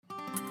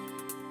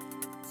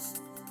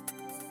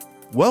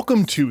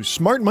Welcome to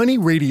Smart Money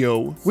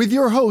Radio with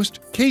your host,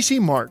 Casey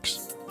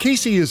Marks.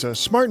 Casey is a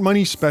smart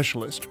money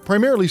specialist,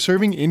 primarily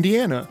serving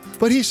Indiana,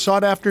 but he's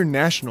sought after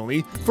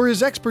nationally for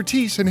his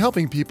expertise in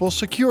helping people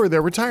secure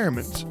their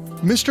retirements.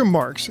 Mr.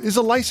 Marks is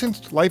a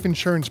licensed life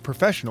insurance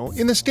professional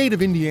in the state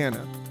of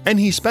Indiana, and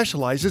he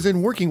specializes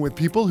in working with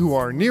people who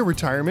are near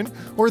retirement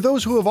or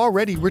those who have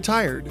already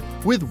retired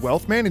with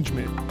wealth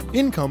management,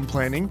 income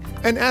planning,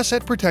 and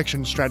asset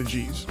protection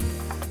strategies.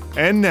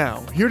 And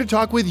now, here to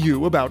talk with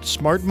you about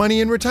smart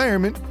money and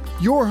retirement,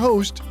 your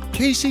host,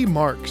 Casey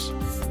Marks.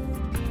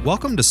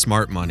 Welcome to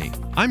Smart Money.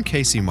 I'm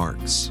Casey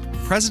Marks,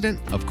 president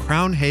of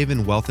Crown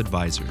Haven Wealth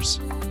Advisors,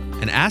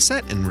 an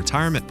asset and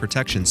retirement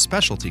protection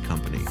specialty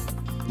company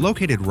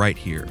located right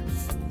here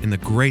in the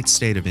great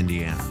state of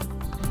Indiana.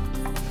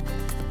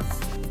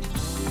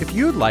 If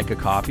you'd like a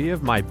copy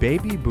of my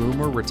Baby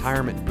Boomer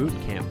Retirement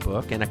Bootcamp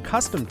book and a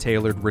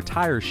custom-tailored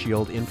Retire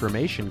Shield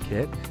information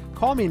kit,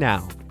 call me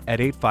now at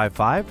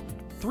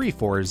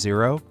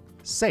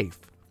 855-340-SAFE.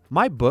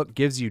 My book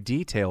gives you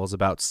details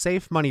about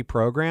safe money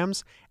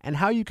programs and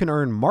how you can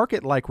earn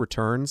market-like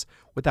returns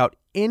without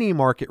any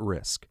market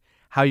risk,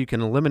 how you can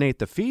eliminate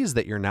the fees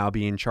that you're now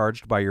being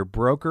charged by your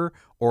broker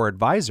or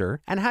advisor,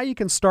 and how you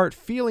can start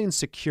feeling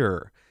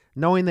secure,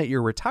 knowing that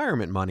your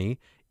retirement money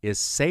is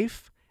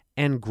safe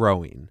and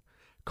growing.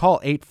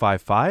 Call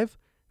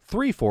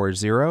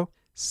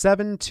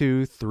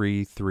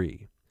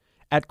 855-340-7233.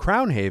 At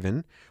Crown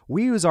Haven,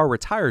 we use our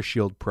Retire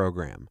Shield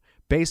program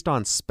based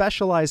on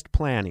specialized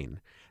planning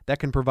that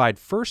can provide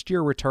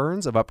first-year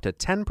returns of up to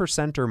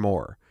 10% or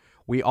more.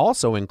 We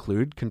also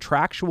include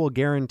contractual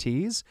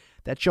guarantees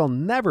that you'll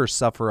never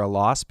suffer a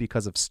loss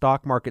because of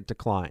stock market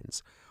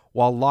declines,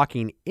 while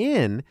locking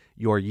in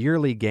your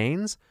yearly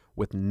gains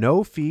with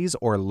no fees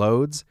or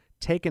loads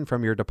taken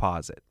from your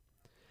deposit.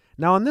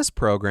 Now, on this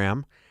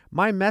program,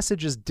 my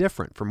message is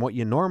different from what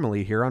you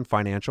normally hear on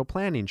financial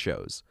planning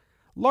shows,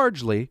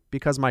 largely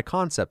because my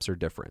concepts are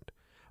different.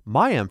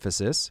 My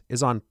emphasis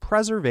is on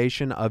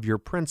preservation of your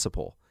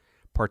principal,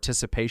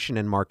 participation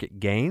in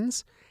market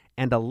gains,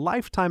 and a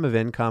lifetime of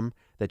income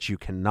that you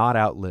cannot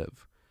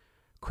outlive.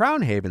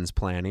 Crown Haven's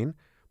planning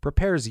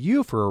prepares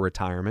you for a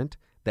retirement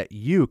that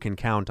you can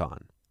count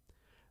on.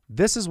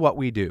 This is what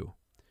we do.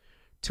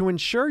 To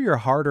ensure your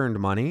hard-earned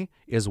money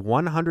is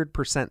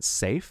 100%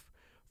 safe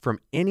from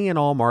any and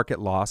all market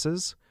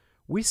losses,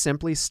 we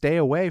simply stay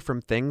away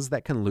from things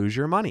that can lose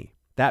your money.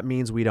 That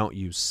means we don't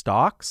use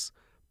stocks,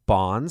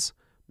 bonds,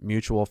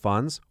 mutual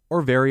funds,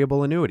 or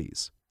variable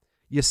annuities.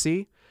 You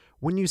see,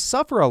 when you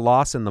suffer a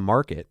loss in the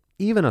market,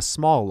 even a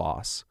small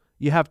loss,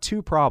 you have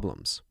two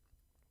problems.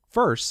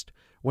 First,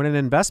 when an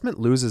investment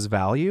loses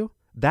value,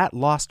 that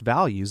lost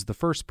value is the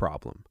first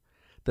problem.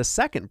 The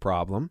second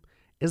problem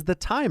is the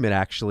time it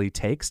actually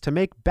takes to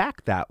make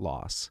back that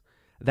loss.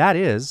 That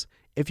is,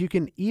 if you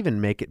can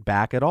even make it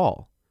back at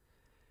all.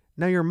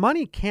 Now, your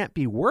money can't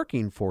be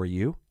working for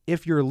you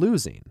if you're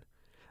losing.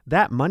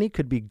 That money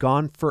could be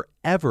gone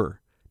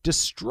forever,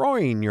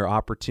 destroying your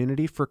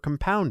opportunity for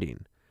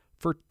compounding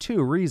for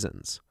two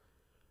reasons.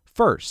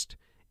 First,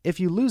 if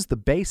you lose the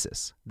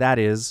basis, that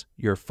is,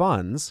 your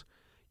funds,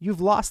 you've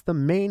lost the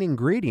main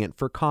ingredient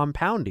for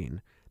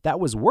compounding that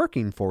was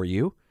working for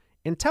you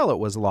until it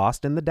was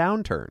lost in the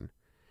downturn.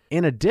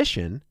 In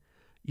addition,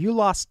 you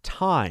lost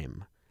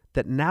time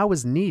that now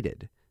is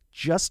needed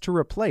just to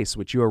replace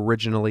what you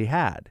originally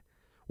had.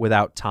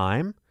 Without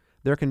time,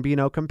 there can be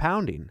no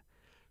compounding,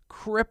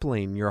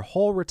 crippling your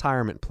whole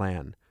retirement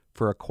plan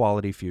for a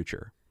quality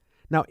future.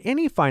 Now,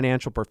 any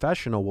financial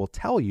professional will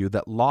tell you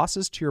that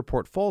losses to your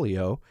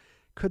portfolio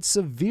could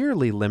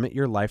severely limit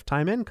your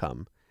lifetime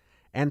income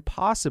and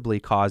possibly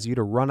cause you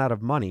to run out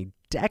of money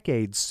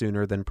decades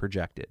sooner than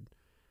projected.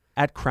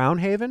 At Crown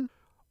Haven,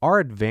 our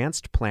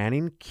advanced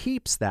planning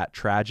keeps that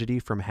tragedy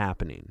from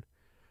happening.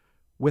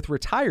 With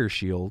Retire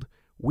Shield,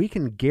 we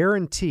can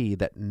guarantee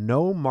that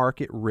no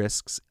market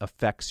risks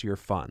affects your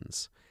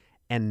funds,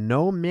 and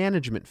no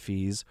management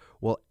fees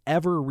will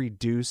ever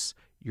reduce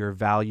your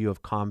value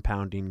of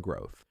compounding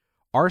growth.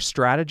 Our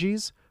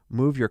strategies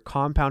move your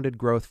compounded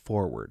growth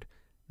forward,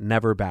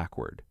 never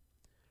backward.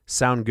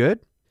 Sound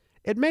good?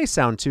 It may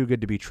sound too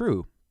good to be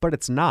true, but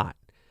it's not,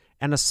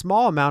 and a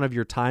small amount of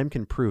your time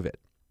can prove it.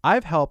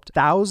 I've helped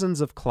thousands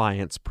of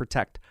clients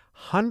protect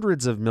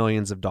hundreds of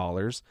millions of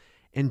dollars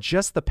in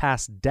just the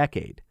past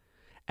decade,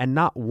 and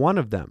not one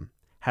of them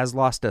has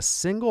lost a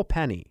single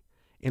penny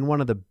in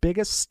one of the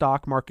biggest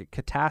stock market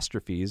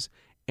catastrophes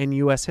in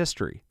U.S.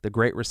 history, the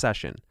Great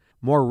Recession.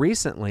 More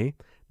recently,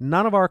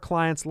 none of our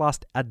clients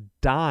lost a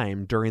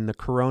dime during the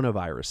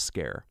coronavirus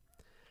scare.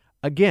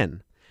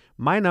 Again,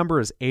 my number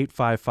is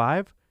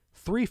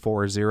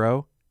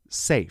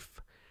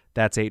 855-340-SAFE.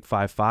 That's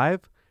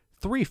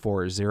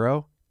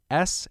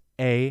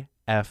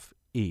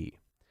 855-340-SAFE.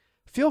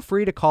 Feel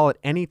free to call at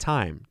any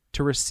time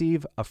to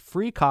receive a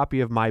free copy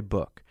of my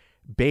book,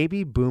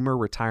 Baby Boomer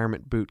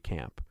Retirement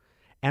Bootcamp,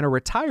 and a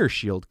Retire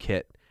Shield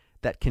kit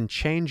that can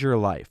change your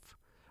life.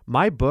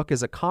 My book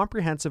is a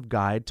comprehensive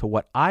guide to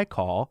what I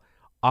call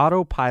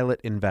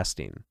autopilot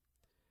investing.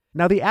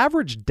 Now, the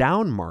average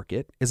down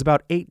market is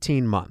about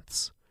 18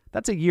 months.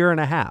 That's a year and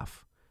a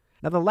half.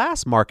 Now, the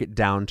last market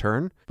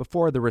downturn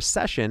before the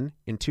recession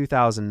in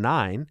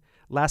 2009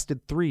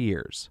 lasted 3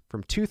 years,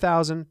 from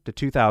 2000 to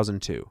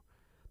 2002,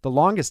 the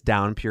longest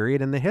down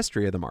period in the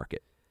history of the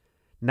market.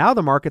 Now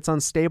the market's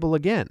unstable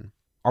again.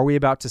 Are we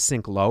about to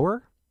sink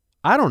lower?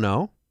 I don't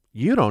know.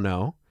 You don't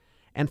know.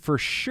 And for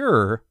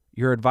sure,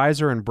 your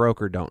advisor and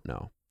broker don't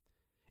know.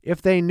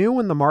 If they knew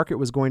when the market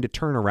was going to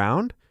turn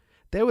around,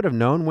 they would have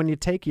known when to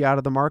take you out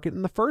of the market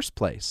in the first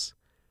place.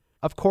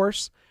 Of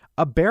course,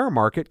 a bear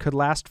market could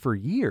last for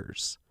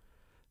years.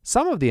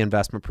 Some of the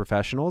investment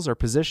professionals are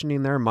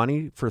positioning their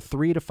money for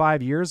 3 to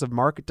 5 years of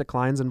market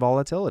declines and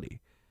volatility.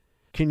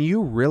 Can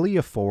you really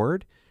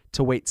afford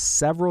to wait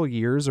several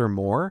years or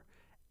more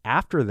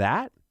after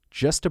that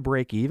just to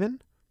break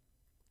even?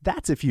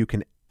 That's if you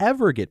can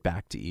ever get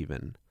back to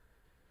even.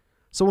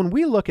 So when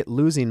we look at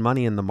losing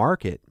money in the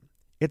market,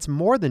 it's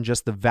more than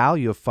just the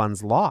value of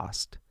funds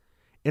lost.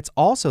 It's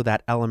also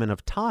that element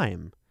of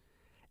time,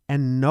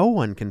 and no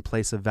one can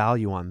place a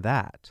value on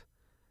that.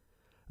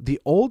 The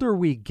older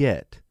we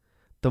get,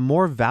 the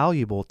more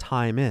valuable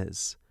time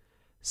is,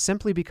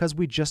 simply because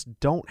we just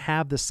don't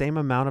have the same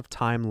amount of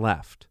time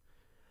left.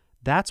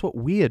 That's what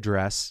we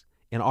address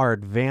in our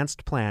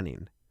advanced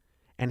planning.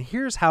 And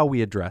here's how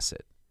we address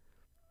it.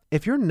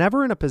 If you're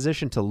never in a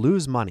position to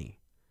lose money,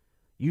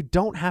 you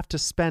don't have to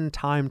spend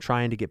time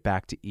trying to get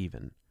back to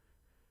even.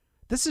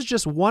 This is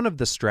just one of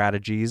the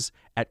strategies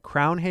at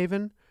Crown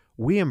Haven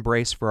we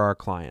embrace for our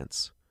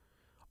clients.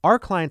 Our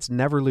clients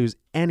never lose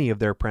any of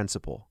their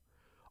principal.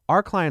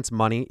 Our clients'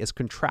 money is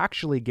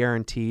contractually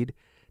guaranteed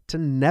to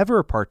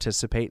never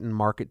participate in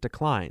market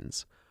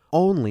declines,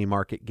 only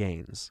market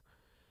gains.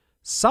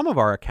 Some of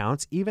our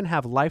accounts even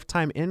have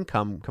lifetime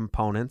income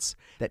components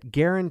that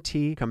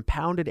guarantee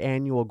compounded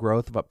annual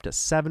growth of up to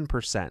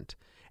 7%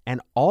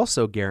 and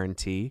also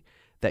guarantee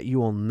that you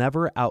will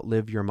never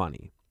outlive your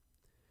money.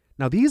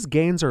 Now, these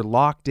gains are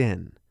locked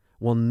in,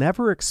 will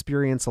never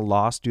experience a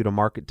loss due to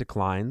market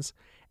declines,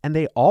 and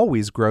they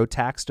always grow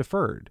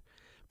tax-deferred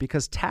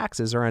because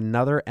taxes are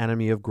another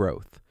enemy of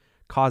growth,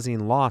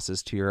 causing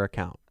losses to your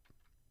account.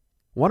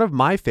 One of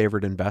my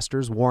favorite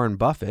investors, Warren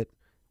Buffett,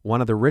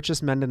 one of the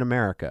richest men in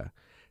America,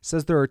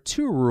 says there are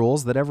 2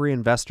 rules that every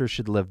investor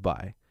should live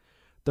by.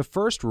 The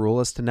first rule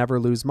is to never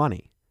lose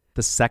money.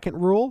 The second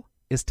rule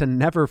is to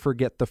never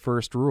forget the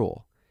first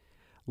rule.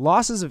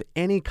 Losses of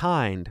any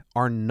kind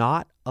are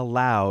not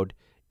allowed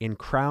in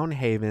Crown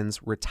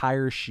Haven's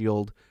Retire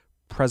Shield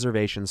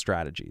preservation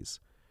strategies.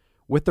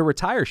 With the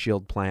Retire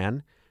Shield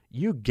plan,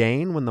 you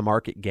gain when the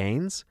market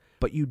gains,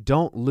 but you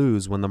don't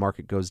lose when the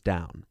market goes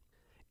down.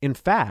 In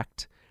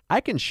fact, I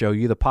can show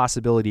you the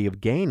possibility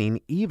of gaining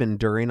even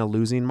during a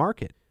losing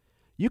market.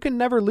 You can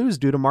never lose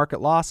due to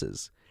market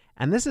losses,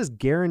 and this is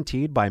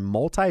guaranteed by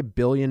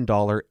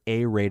multi-billion-dollar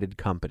A-rated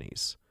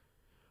companies.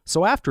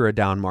 So after a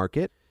down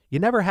market, you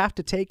never have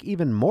to take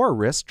even more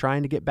risk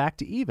trying to get back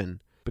to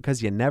even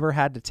because you never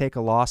had to take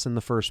a loss in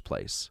the first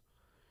place.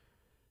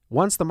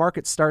 Once the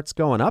market starts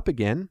going up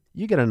again,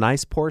 you get a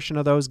nice portion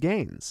of those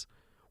gains.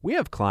 We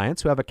have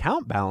clients who have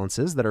account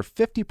balances that are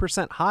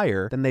 50%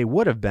 higher than they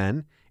would have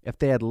been if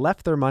they had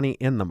left their money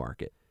in the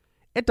market.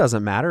 It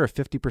doesn't matter if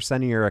 50%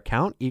 of your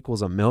account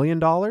equals $1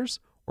 million or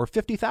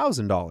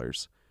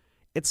 $50,000.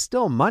 It's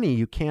still money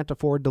you can't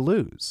afford to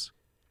lose.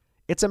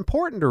 It's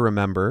important to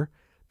remember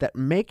that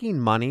making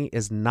money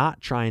is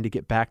not trying to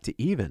get back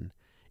to even.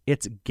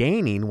 It's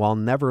gaining while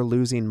never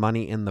losing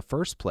money in the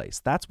first place.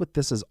 That's what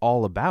this is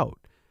all about.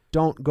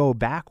 Don't go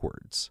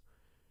backwards.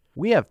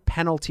 We have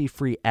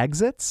penalty-free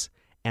exits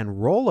and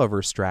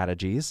rollover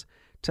strategies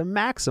to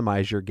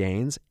maximize your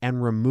gains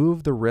and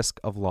remove the risk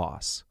of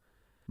loss.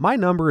 My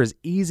number is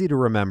easy to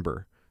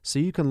remember, so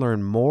you can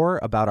learn more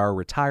about our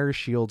Retire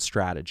Shield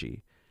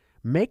strategy.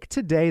 Make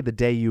today the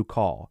day you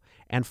call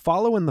and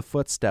follow in the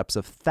footsteps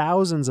of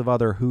thousands of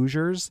other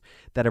Hoosiers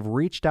that have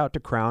reached out to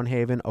Crown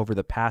Haven over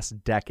the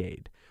past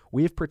decade.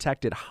 We've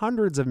protected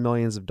hundreds of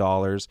millions of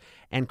dollars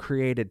and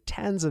created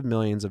tens of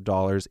millions of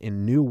dollars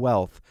in new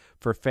wealth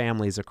for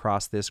families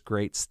across this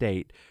great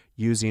state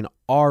using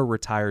our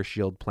Retire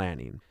Shield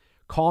planning.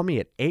 Call me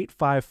at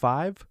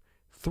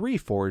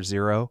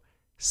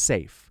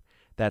 855-340-SAFE.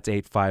 That's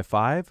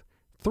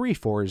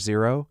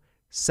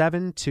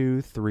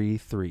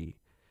 855-340-7233.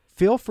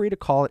 Feel free to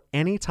call at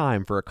any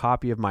time for a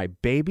copy of my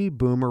Baby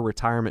Boomer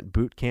Retirement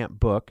Bootcamp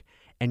book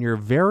and your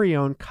very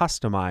own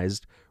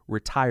customized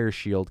Retire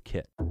Shield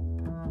kit.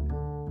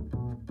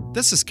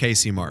 This is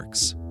Casey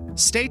Marks.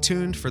 Stay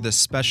tuned for this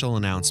special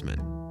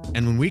announcement.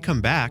 And when we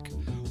come back,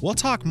 we'll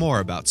talk more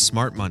about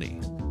smart money.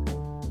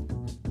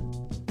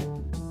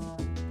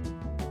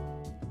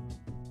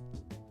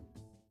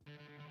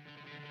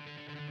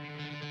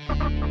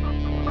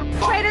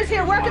 Traders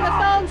here working the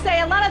phone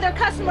say a lot of their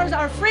customers customers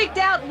are freaked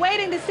out,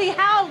 waiting to see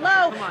how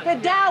low the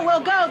Dow will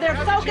go. They're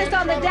focused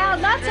on the Dow,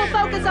 not so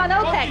focused on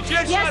OPEC.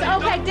 Yes,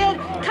 OPEC did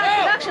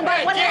cut production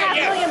by 1.5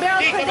 million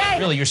barrels per day.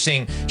 Really, you're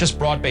seeing just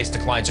broad-based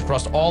declines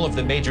across all of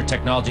the major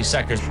technology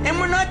sectors. And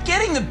we're not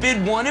getting the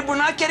bid wanted. We're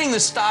not getting the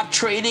stop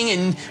trading,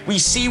 and we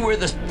see where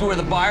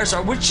the buyers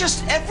are. We're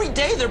just, every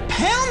day, they're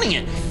pounding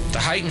it. The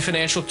heightened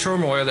financial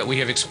turmoil that we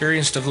have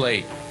experienced of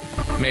late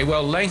may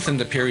well lengthen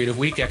the period of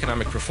weak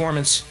economic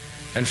performance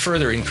and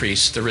further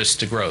increase the risk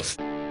to growth.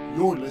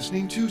 You're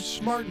listening to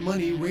Smart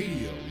Money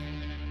Radio.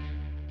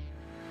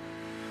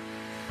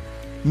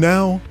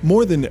 Now,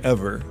 more than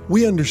ever,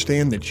 we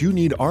understand that you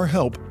need our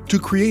help to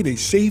create a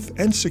safe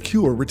and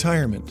secure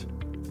retirement.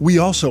 We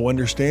also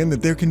understand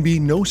that there can be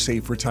no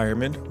safe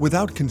retirement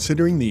without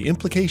considering the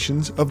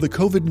implications of the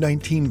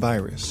COVID-19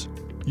 virus.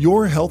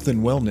 Your health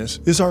and wellness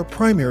is our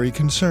primary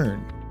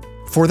concern.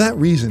 For that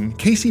reason,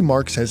 Casey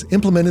Marks has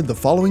implemented the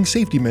following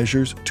safety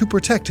measures to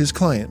protect his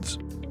clients.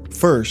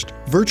 First,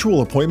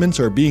 virtual appointments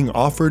are being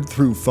offered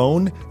through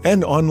phone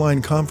and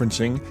online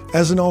conferencing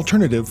as an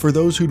alternative for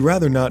those who'd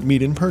rather not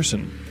meet in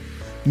person.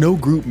 No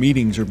group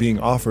meetings are being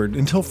offered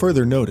until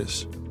further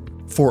notice.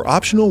 For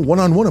optional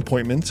one-on-one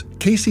appointments,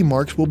 Casey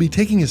Marks will be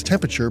taking his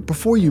temperature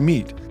before you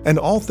meet, and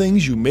all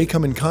things you may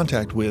come in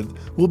contact with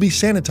will be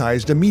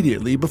sanitized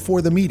immediately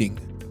before the meeting.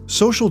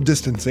 Social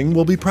distancing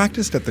will be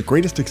practiced at the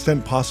greatest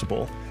extent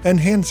possible, and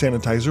hand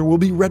sanitizer will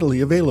be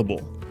readily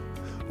available.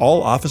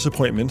 All office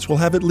appointments will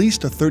have at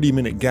least a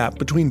 30-minute gap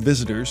between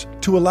visitors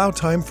to allow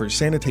time for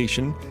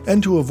sanitation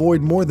and to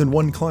avoid more than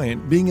one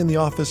client being in the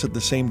office at the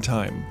same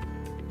time.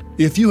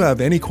 If you have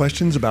any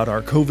questions about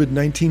our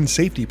COVID-19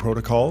 safety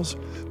protocols,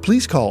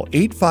 please call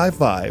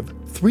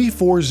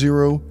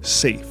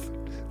 855-340-SAFE.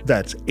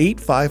 That's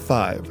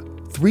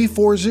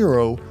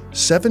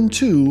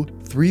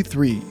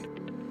 855-340-7233.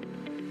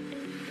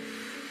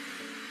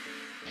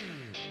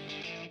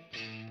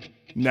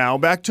 Now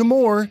back to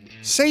more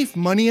Safe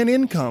Money and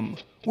Income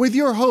with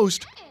your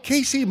host,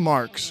 Casey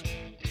Marks.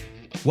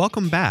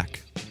 Welcome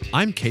back.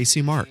 I'm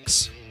Casey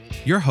Marks,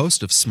 your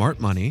host of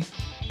Smart Money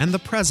and the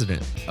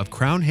president of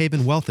Crown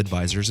Haven Wealth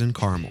Advisors in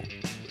Carmel,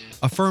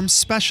 a firm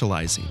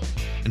specializing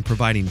in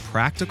providing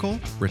practical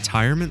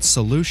retirement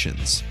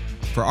solutions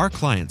for our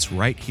clients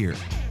right here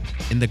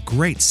in the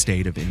great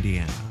state of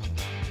Indiana.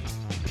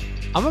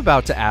 I'm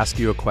about to ask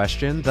you a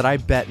question that I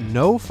bet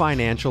no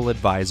financial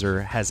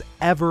advisor has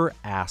ever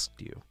asked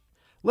you.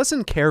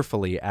 Listen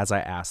carefully as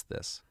I ask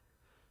this.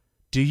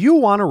 Do you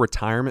want a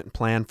retirement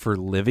plan for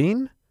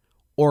living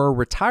or a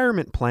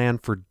retirement plan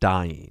for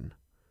dying?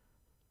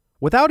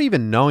 Without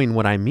even knowing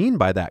what I mean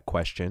by that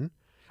question,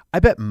 I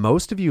bet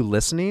most of you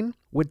listening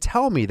would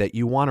tell me that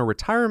you want a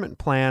retirement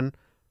plan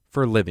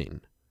for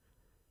living.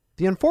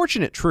 The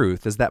unfortunate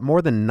truth is that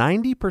more than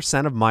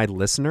 90% of my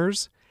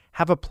listeners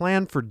have a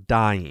plan for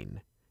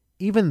dying,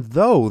 even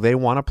though they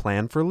want a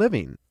plan for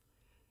living.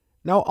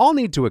 Now, I'll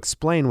need to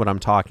explain what I'm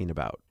talking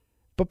about.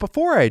 But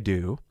before I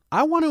do,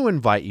 I want to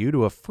invite you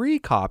to a free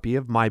copy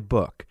of my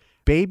book,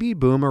 Baby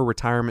Boomer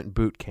Retirement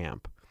Boot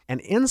Camp, an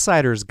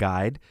insider's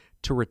guide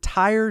to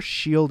retire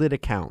shielded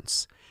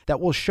accounts that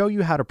will show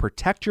you how to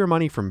protect your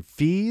money from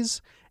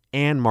fees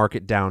and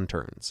market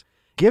downturns.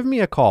 Give me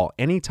a call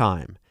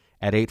anytime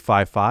at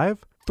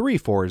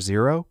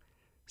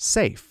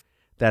 855-340-SAFE.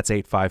 That's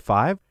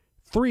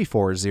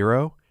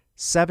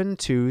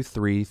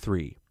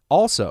 855-340-7233.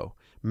 Also,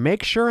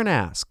 make sure and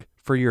ask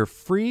for your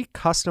free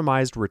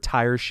customized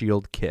Retire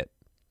Shield kit.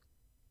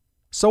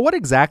 So what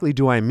exactly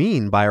do I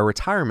mean by a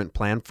retirement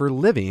plan for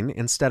living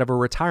instead of a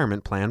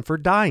retirement plan for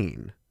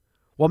dying?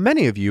 Well,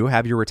 many of you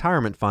have your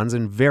retirement funds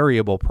in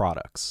variable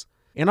products.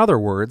 In other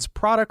words,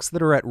 products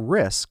that are at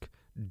risk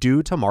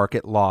due to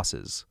market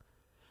losses.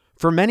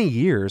 For many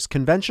years,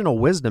 conventional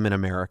wisdom in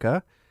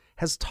America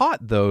has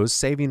taught those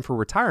saving for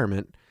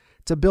retirement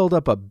to build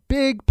up a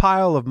big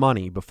pile of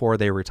money before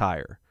they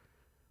retire.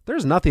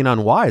 There's nothing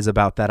unwise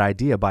about that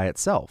idea by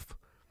itself.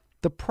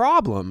 The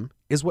problem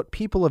is what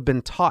people have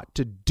been taught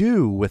to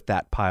do with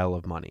that pile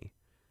of money.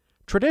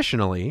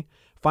 Traditionally,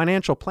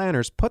 financial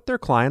planners put their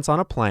clients on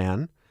a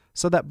plan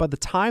so that by the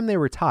time they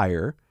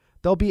retire,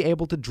 they'll be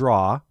able to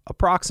draw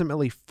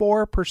approximately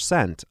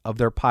 4% of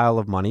their pile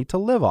of money to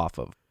live off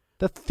of.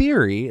 The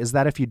theory is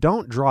that if you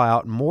don't draw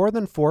out more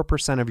than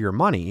 4% of your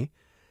money,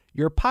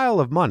 your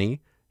pile of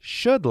money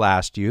should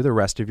last you the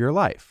rest of your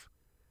life.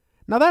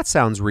 Now that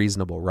sounds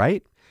reasonable,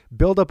 right?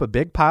 Build up a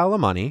big pile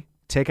of money,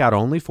 take out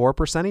only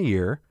 4% a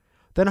year,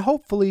 then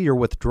hopefully your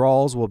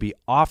withdrawals will be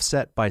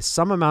offset by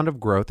some amount of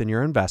growth in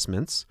your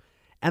investments,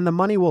 and the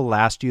money will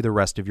last you the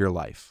rest of your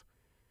life.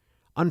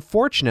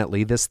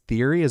 Unfortunately, this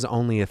theory is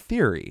only a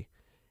theory,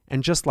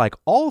 and just like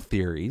all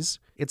theories,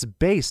 it's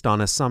based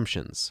on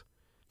assumptions.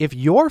 If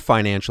your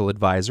financial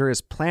advisor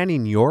is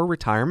planning your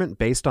retirement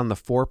based on the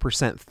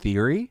 4%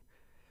 theory,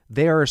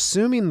 they are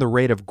assuming the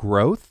rate of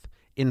growth,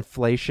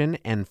 inflation,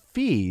 and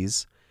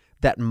fees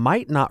that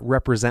might not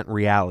represent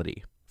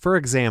reality. For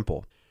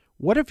example,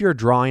 what if you're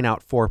drawing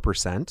out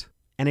 4%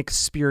 and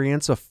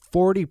experience a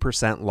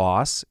 40%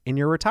 loss in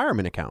your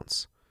retirement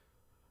accounts?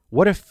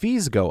 What if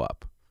fees go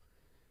up?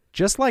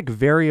 Just like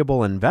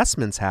variable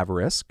investments have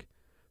risk,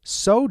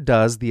 so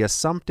does the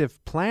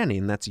assumptive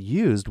planning that's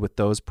used with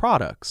those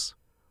products.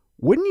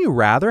 Wouldn't you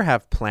rather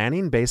have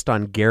planning based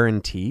on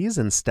guarantees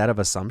instead of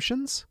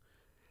assumptions?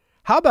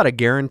 How about a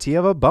guarantee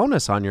of a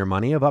bonus on your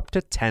money of up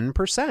to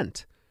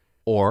 10%?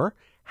 Or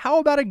how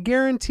about a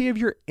guarantee of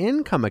your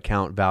income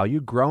account value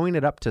growing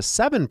at up to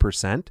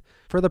 7%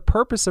 for the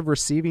purpose of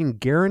receiving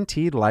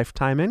guaranteed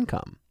lifetime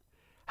income?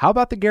 How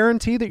about the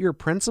guarantee that your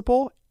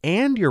principal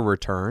and your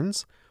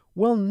returns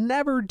will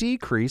never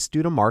decrease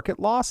due to market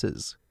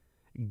losses?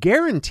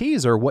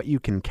 Guarantees are what you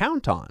can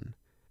count on,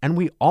 and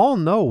we all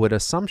know what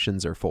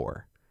assumptions are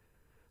for.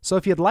 So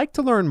if you'd like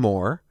to learn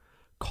more,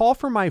 call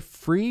for my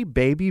free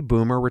Baby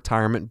Boomer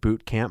Retirement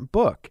Bootcamp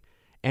book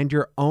and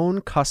your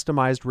own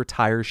customized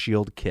Retire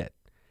Shield kit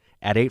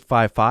at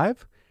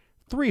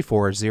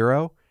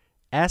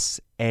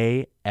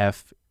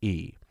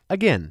 855-340-SAFE.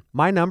 Again,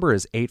 my number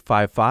is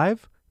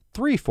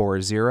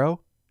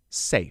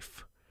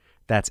 855-340-SAFE.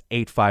 That's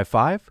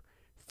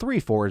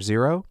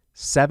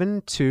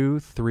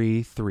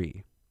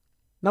 855-340-7233.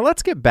 Now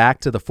let's get back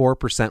to the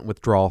 4%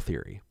 withdrawal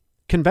theory.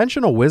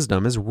 Conventional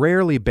wisdom is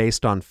rarely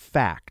based on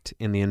fact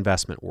in the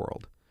investment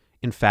world.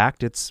 In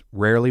fact, it's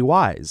rarely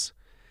wise.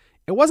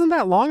 It wasn't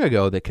that long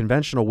ago that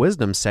conventional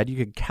wisdom said you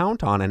could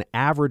count on an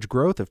average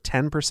growth of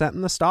 10%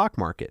 in the stock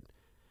market.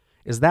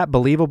 Is that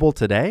believable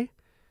today?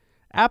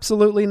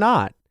 Absolutely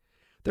not.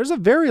 There's a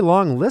very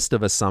long list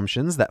of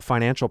assumptions that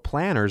financial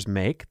planners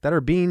make that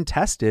are being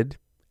tested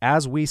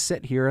as we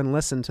sit here and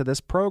listen to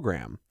this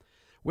program.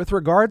 With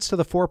regards to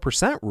the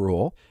 4%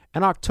 rule,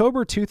 an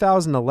October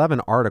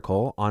 2011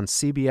 article on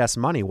CBS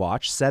Money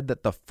Watch said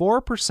that the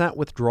 4%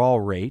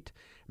 withdrawal rate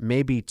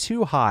may be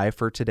too high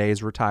for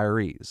today's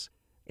retirees.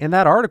 In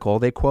that article,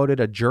 they quoted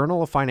a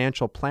Journal of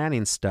Financial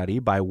Planning study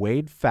by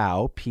Wade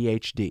Pfau,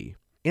 PhD.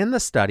 In the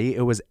study,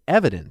 it was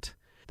evident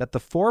that the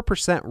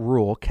 4%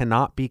 rule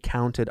cannot be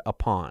counted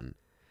upon.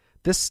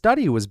 This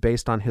study was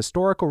based on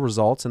historical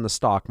results in the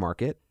stock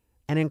market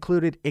and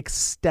included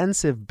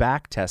extensive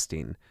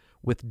backtesting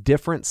with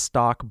different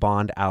stock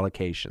bond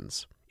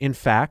allocations. In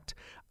fact,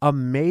 a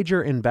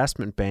major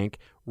investment bank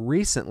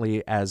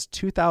recently, as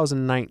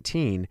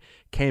 2019,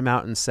 came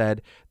out and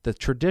said the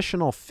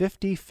traditional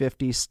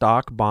 50-50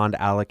 stock bond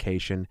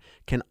allocation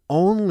can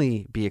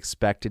only be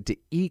expected to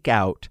eke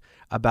out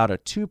about a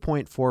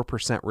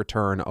 2.4%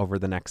 return over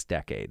the next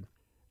decade.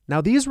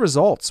 Now, these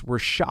results were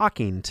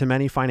shocking to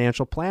many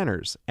financial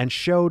planners and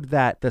showed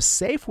that the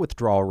safe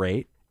withdrawal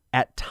rate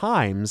at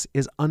times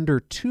is under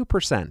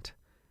 2%.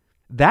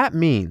 That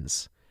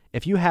means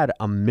if you had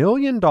 $1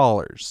 million,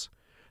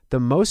 the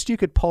most you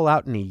could pull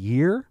out in a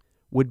year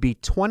would be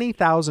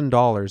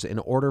 $20,000 in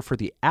order for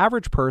the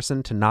average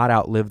person to not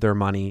outlive their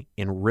money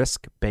in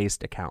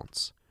risk-based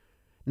accounts.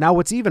 Now,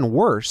 what's even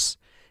worse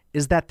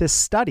is that this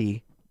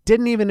study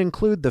didn't even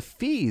include the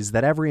fees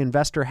that every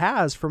investor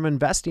has from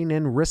investing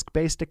in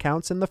risk-based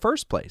accounts in the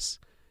first place.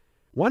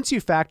 Once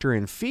you factor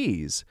in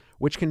fees,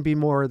 which can be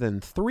more than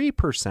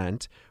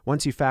 3%,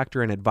 once you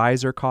factor in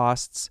advisor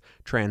costs,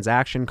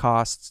 transaction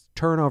costs,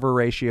 turnover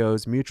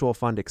ratios, mutual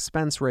fund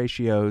expense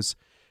ratios,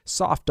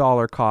 soft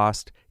dollar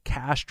cost,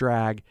 cash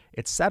drag,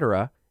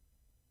 etc.,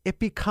 it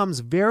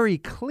becomes very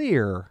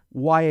clear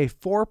why a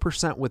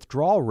 4%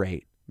 withdrawal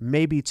rate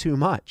may be too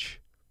much.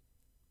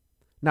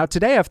 Now,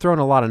 today I've thrown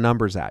a lot of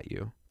numbers at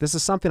you. This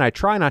is something I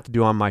try not to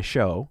do on my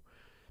show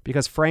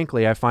because,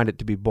 frankly, I find it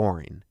to be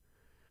boring.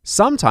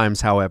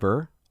 Sometimes,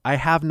 however, I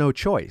have no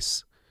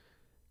choice.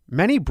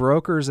 Many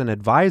brokers and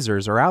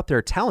advisors are out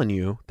there telling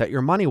you that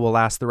your money will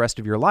last the rest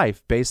of your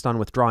life based on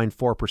withdrawing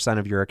 4%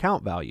 of your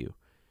account value.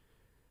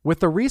 With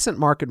the recent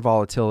market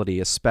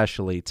volatility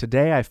especially,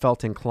 today I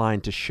felt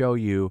inclined to show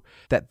you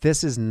that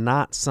this is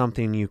not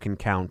something you can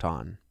count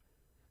on.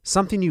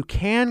 Something you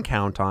can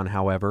count on,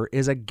 however,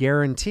 is a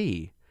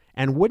guarantee.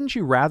 And wouldn't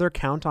you rather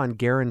count on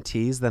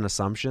guarantees than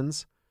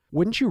assumptions?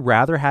 Wouldn't you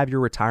rather have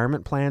your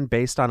retirement plan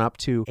based on up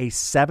to a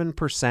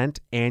 7%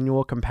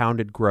 annual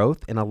compounded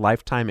growth in a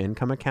lifetime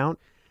income account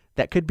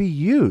that could be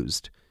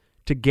used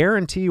to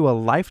guarantee you a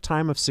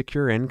lifetime of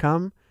secure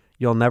income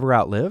you'll never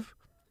outlive?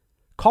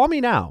 Call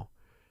me now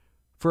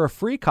for a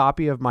free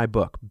copy of my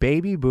book,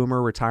 Baby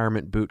Boomer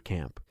Retirement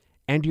Bootcamp,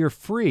 and your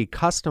free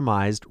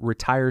customized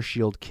Retire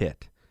Shield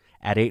kit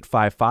at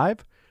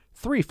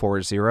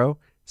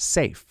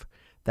 855-340-SAFE.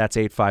 That's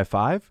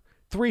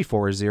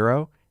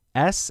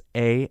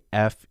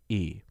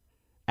 855-340-SAFE.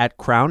 At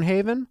Crown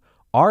Haven,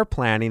 our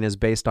planning is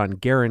based on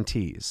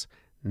guarantees,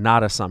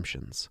 not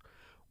assumptions.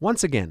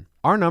 Once again,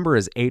 our number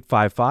is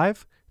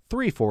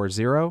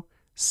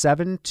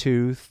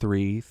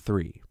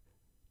 855-340-7233.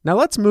 Now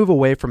let's move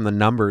away from the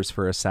numbers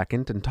for a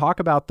second and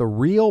talk about the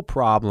real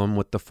problem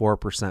with the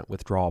 4%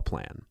 withdrawal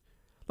plan.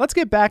 Let's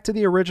get back to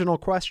the original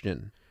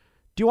question.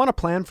 Do you want a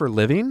plan for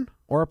living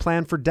or a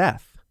plan for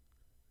death?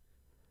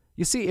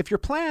 You see, if your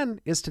plan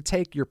is to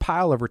take your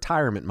pile of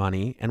retirement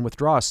money and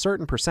withdraw a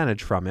certain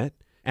percentage from it,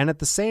 and at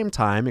the same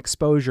time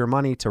expose your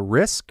money to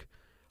risk,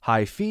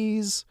 high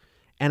fees,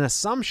 and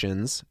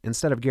assumptions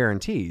instead of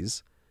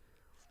guarantees,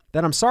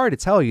 then I'm sorry to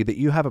tell you that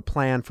you have a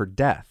plan for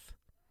death.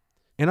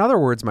 In other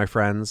words, my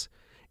friends,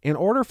 in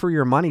order for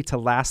your money to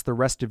last the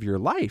rest of your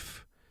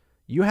life,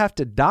 you have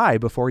to die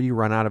before you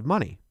run out of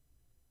money.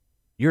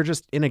 You're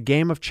just in a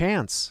game of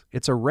chance.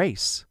 It's a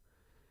race.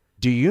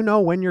 Do you know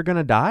when you're going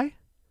to die?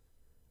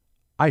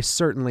 I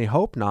certainly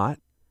hope not.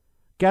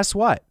 Guess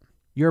what?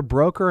 Your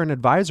broker and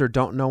advisor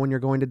don't know when you're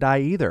going to die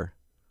either.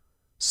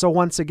 So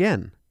once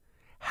again,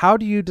 how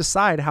do you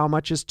decide how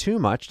much is too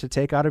much to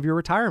take out of your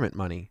retirement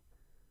money?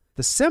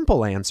 The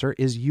simple answer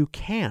is you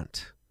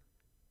can't.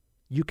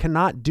 You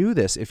cannot do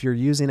this if you're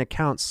using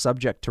accounts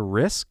subject to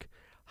risk,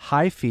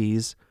 high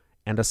fees,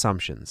 and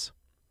assumptions.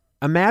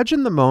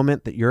 Imagine the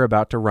moment that you're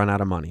about to run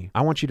out of money.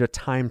 I want you to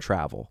time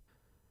travel.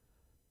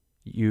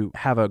 You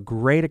have a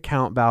great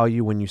account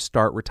value when you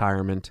start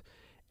retirement.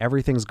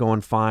 Everything's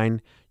going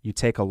fine. You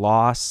take a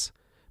loss.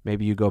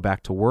 Maybe you go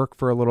back to work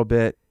for a little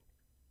bit,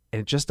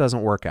 and it just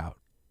doesn't work out.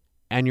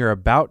 And you're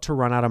about to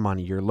run out of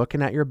money. You're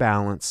looking at your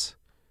balance.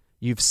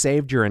 You've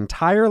saved your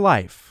entire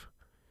life.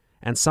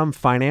 And some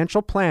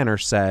financial planner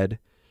said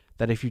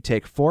that if you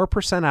take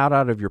 4%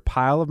 out of your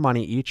pile of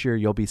money each year,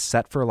 you'll be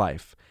set for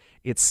life.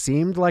 It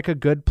seemed like a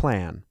good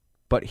plan,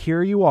 but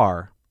here you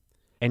are,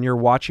 and you're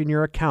watching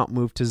your account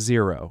move to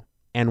zero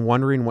and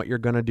wondering what you're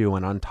going to do.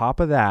 And on top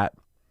of that,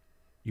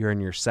 you're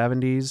in your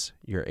 70s,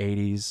 your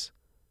 80s.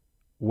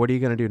 What are you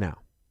going to do now?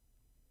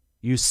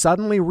 You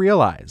suddenly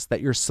realize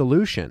that your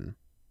solution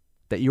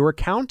that you were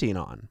counting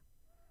on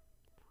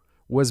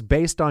was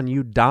based on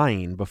you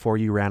dying before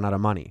you ran out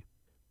of money,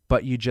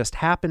 but you just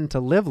happened to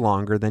live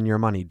longer than your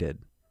money did.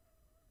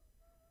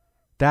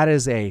 That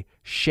is a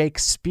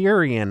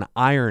Shakespearean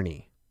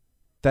irony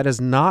that is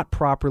not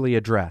properly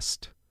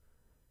addressed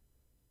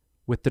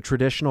with the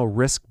traditional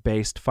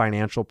risk-based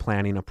financial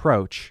planning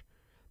approach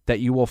that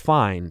you will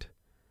find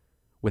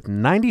with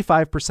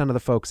 95% of the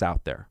folks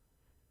out there.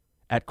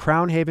 At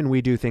Crown Haven,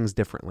 we do things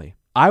differently.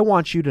 I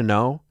want you to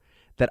know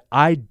that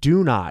I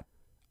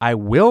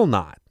will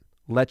not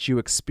let you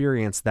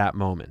experience that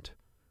moment.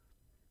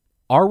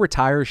 Our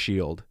Retire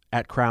Shield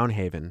at Crown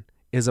Haven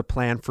is a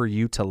plan for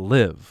you to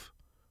live,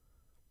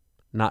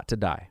 not to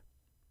die.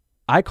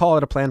 I call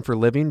it a plan for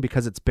living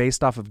because it's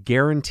based off of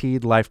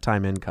guaranteed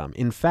lifetime income.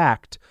 In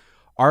fact,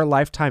 our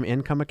lifetime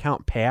income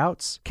account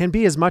payouts can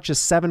be as much as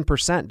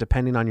 7%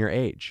 depending on your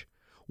age.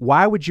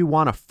 Why would you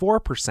want a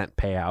 4%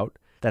 payout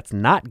that's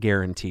not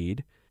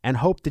guaranteed and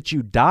hope that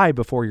you die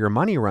before your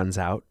money runs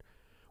out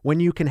when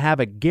you can have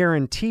a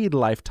guaranteed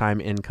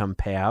lifetime income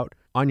payout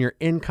on your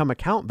income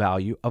account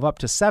value of up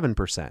to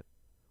 7%?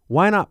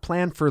 Why not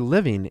plan for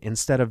living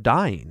instead of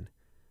dying?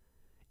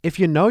 If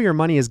you know your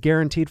money is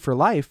guaranteed for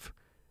life,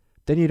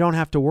 then you don't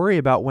have to worry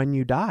about when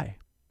you die.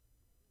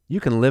 You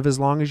can live as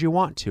long as you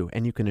want to,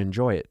 and you can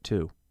enjoy it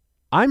too.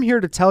 I'm here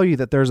to tell you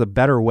that there's a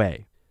better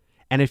way.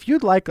 And if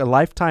you'd like a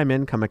lifetime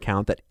income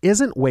account that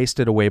isn't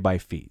wasted away by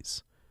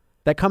fees,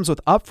 that comes with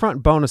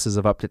upfront bonuses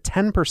of up to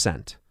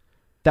 10%,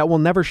 that will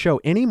never show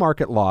any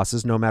market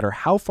losses no matter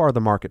how far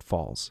the market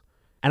falls,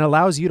 and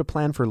allows you to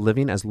plan for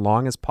living as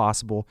long as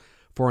possible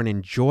for an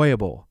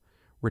enjoyable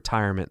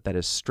retirement that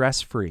is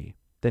stress-free,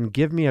 then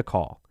give me a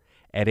call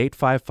at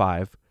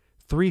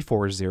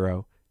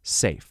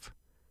 855-340-SAFE.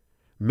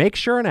 Make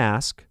sure and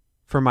ask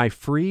for my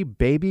free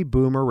Baby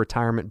Boomer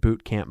Retirement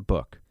Bootcamp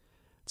book.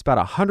 It's about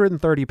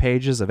 130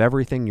 pages of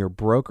everything your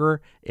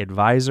broker,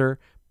 advisor,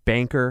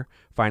 banker,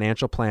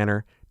 financial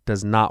planner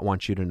does not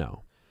want you to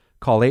know.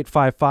 Call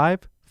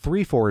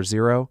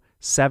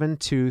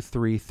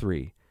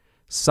 855-340-7233.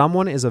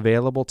 Someone is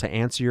available to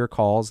answer your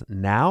calls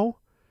now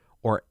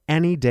or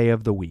any day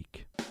of the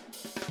week.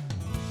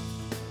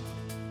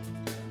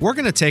 We're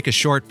going to take a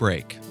short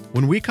break.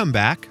 When we come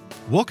back,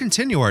 we'll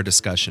continue our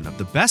discussion of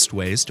the best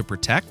ways to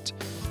protect,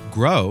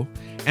 grow,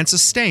 and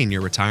sustain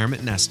your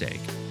retirement nest egg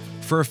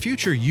for a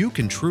future you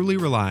can truly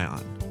rely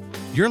on.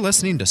 You're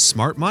listening to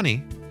Smart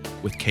Money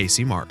with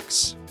Casey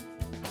Marks.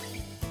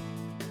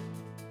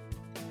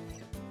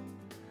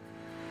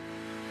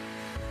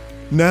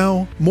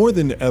 Now, more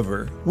than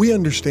ever, we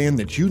understand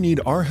that you need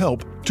our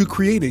help to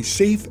create a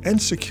safe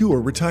and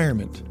secure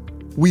retirement.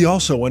 We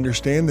also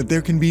understand that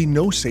there can be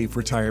no safe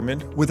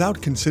retirement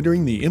without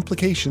considering the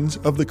implications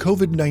of the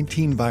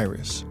COVID-19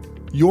 virus.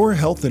 Your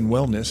health and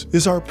wellness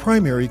is our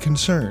primary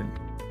concern.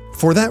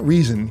 For that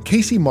reason,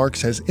 Casey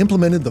Marks has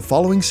implemented the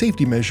following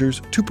safety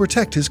measures to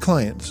protect his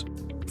clients.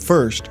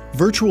 First,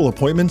 virtual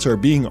appointments are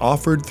being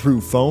offered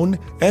through phone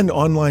and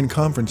online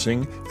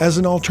conferencing as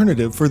an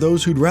alternative for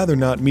those who'd rather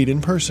not meet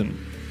in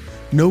person.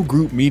 No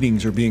group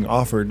meetings are being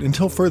offered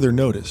until further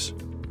notice.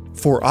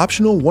 For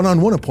optional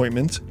one-on-one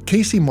appointments,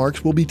 Casey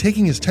Marks will be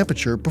taking his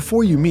temperature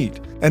before you meet,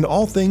 and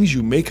all things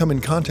you may come in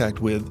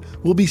contact with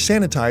will be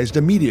sanitized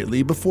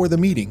immediately before the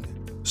meeting.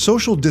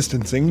 Social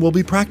distancing will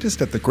be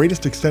practiced at the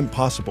greatest extent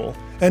possible,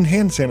 and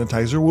hand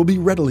sanitizer will be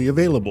readily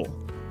available.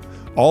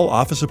 All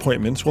office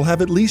appointments will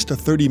have at least a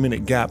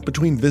 30-minute gap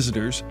between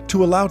visitors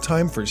to allow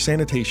time for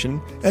sanitation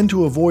and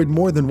to avoid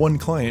more than one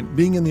client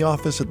being in the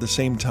office at the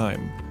same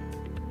time.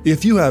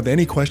 If you have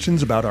any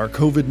questions about our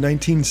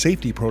COVID-19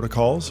 safety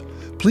protocols,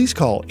 please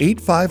call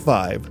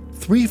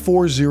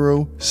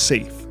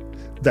 855-340-SAFE.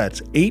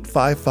 That's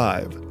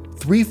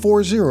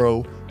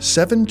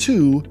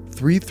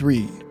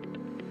 855-340-7233.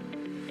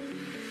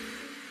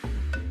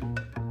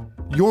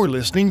 You're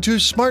listening to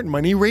Smart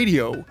Money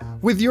Radio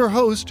with your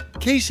host,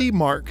 Casey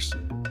Marks.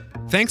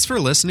 Thanks for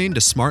listening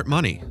to Smart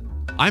Money.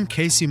 I'm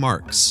Casey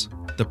Marks,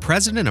 the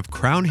president of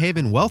Crown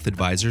Haven Wealth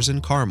Advisors in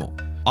Carmel,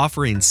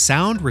 offering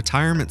sound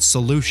retirement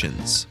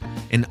solutions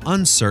in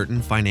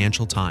uncertain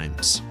financial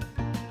times.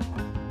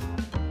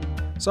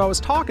 So I was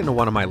talking to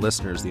one of my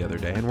listeners the other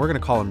day, and we're going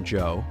to call him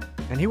Joe,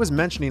 and he was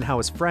mentioning how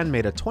his friend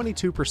made a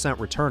 22%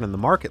 return in the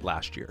market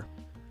last year.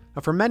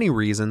 Now, for many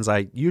reasons,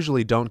 I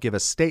usually don't give a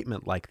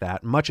statement like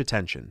that much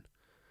attention.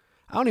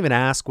 I don't even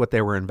ask what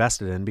they were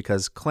invested in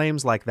because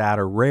claims like that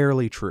are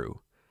rarely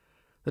true.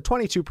 The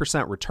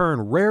 22%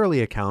 return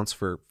rarely accounts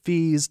for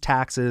fees,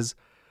 taxes,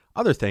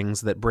 other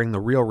things that bring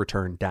the real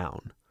return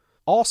down.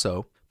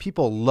 Also,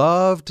 people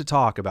love to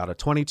talk about a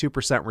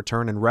 22%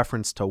 return in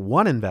reference to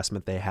one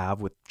investment they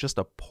have with just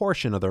a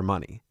portion of their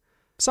money.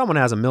 If someone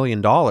has $1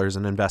 million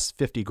and invests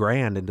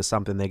 $50,000 into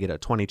something they get a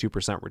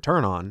 22%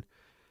 return on,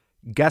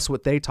 guess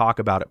what they talk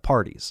about at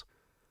parties?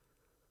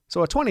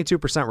 So a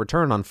 22%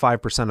 return on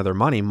 5% of their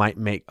money might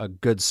make a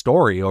good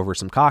story over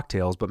some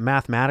cocktails, but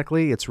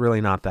mathematically, it's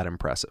really not that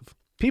impressive.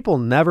 People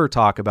never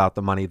talk about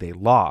the money they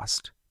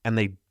lost, and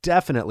they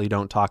definitely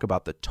don't talk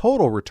about the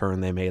total return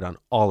they made on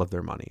all of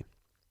their money.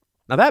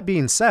 Now, that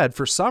being said,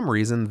 for some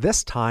reason,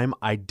 this time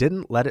I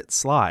didn't let it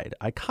slide.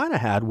 I kind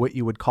of had what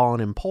you would call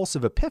an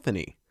impulsive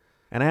epiphany,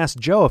 and I asked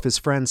Joe if his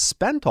friends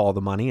spent all the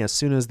money as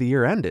soon as the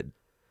year ended.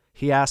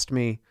 He asked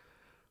me,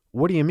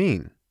 "What do you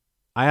mean?"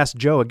 I asked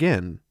Joe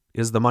again,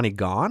 "Is the money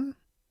gone?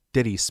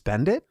 Did he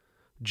spend it?"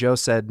 Joe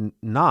said,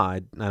 "Nah,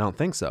 I don't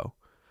think so."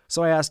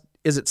 So I asked,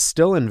 "Is it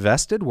still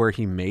invested where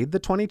he made the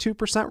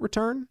 22%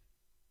 return?"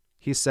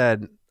 He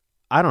said,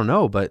 "I don't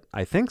know, but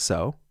I think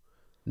so."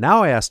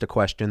 Now I asked a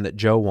question that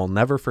Joe will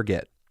never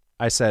forget.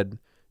 I said,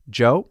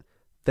 "Joe,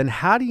 then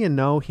how do you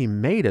know he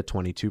made a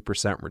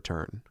 22%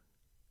 return?"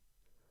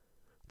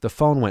 The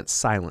phone went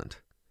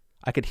silent.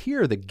 I could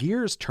hear the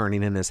gears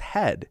turning in his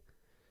head.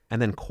 And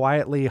then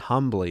quietly,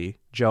 humbly,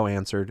 Joe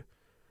answered,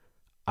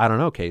 "I don't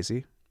know,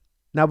 Casey."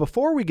 Now,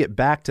 before we get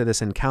back to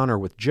this encounter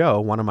with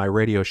Joe, one of my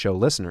radio show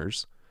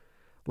listeners,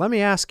 let me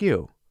ask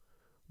you,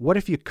 what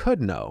if you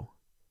could know?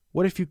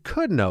 What if you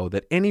could know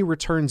that any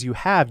returns you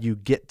have, you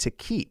get to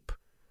keep?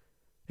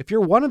 If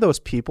you're one of those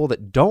people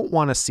that don't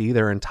want to see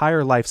their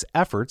entire life's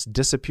efforts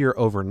disappear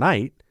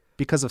overnight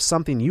because of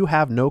something you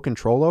have no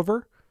control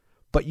over,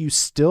 but you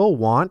still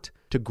want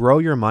to grow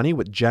your money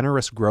with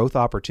generous growth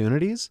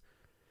opportunities,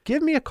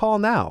 give me a call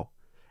now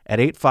at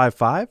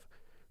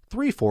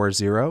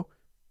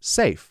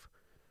 855-340-SAFE.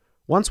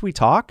 Once we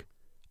talk,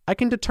 I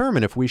can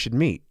determine if we should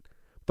meet.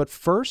 But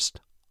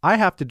first, I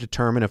have to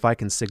determine if I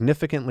can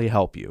significantly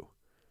help you.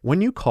 When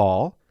you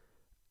call,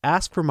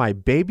 ask for my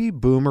Baby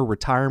Boomer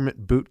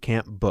Retirement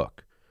Bootcamp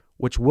book,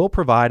 which we'll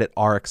provide at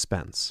our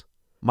expense.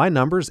 My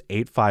number's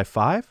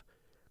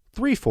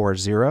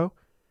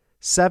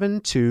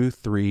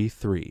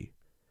 855-340-7233.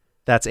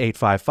 That's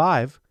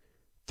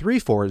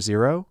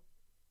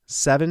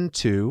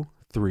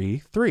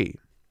 855-340-7233.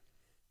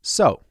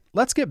 So,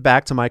 let's get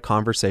back to my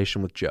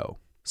conversation with Joe.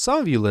 Some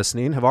of you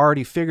listening have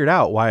already figured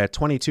out why a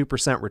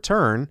 22%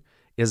 return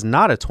is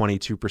not a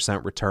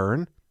 22%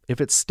 return if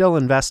it's still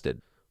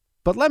invested.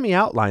 But let me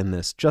outline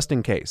this just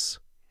in case.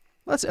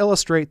 Let's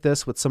illustrate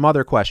this with some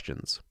other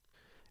questions.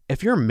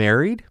 If you're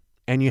married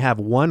and you have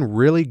one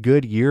really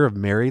good year of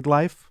married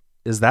life,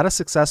 is that a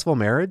successful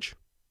marriage?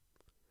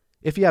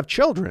 If you have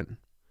children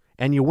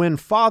and you win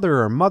Father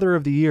or Mother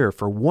of the Year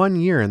for 1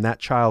 year in that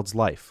child's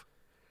life,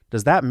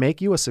 does that make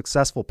you a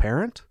successful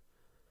parent?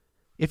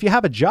 If you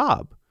have a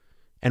job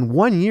and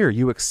 1 year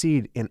you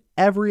exceed in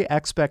every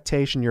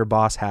expectation your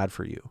boss had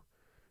for you,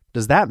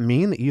 does that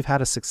mean that you've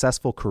had a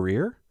successful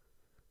career?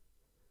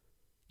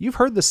 You've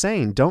heard the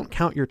saying, don't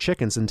count your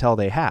chickens until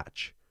they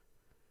hatch.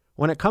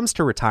 When it comes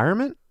to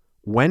retirement,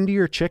 when do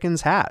your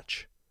chickens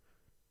hatch?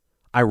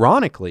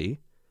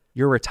 Ironically,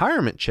 your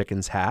retirement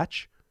chickens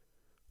hatch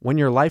when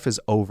your life is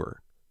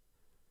over.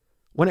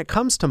 When it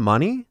comes to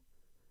money,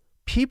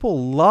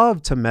 people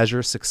love to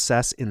measure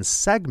success in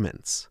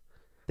segments.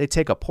 They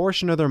take a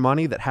portion of their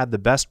money that had the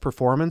best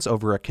performance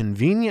over a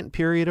convenient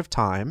period of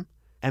time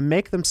and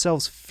make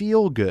themselves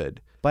feel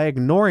good by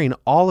ignoring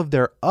all of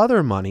their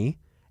other money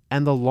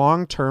and the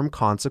long-term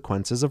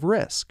consequences of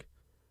risk.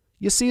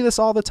 You see this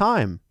all the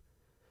time,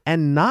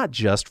 and not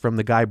just from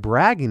the guy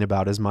bragging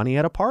about his money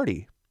at a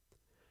party.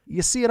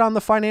 You see it on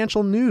the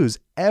financial news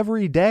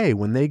every day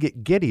when they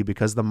get giddy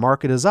because the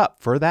market is up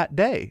for that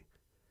day.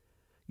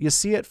 You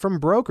see it from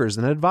brokers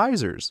and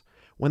advisors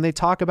when they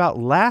talk about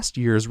last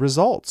year's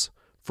results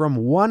from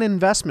one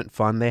investment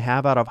fund they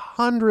have out of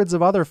hundreds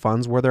of other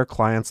funds where their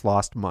clients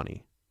lost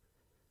money.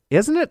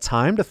 Isn't it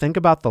time to think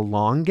about the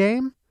long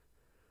game?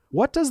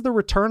 What does the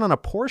return on a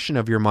portion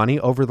of your money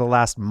over the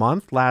last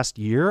month, last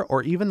year,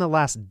 or even the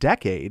last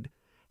decade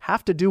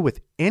have to do with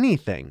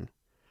anything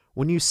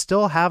when you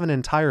still have an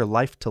entire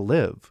life to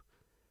live?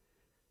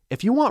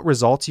 If you want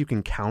results you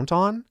can count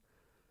on,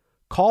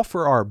 call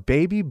for our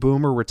Baby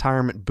Boomer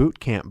Retirement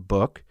Bootcamp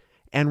book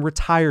and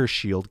Retire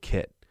Shield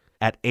kit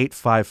at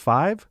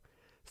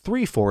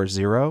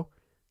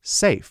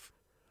 855-340-SAFE.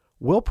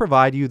 We'll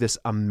provide you this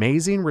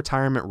amazing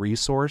retirement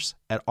resource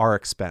at our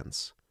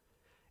expense.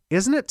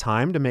 Isn't it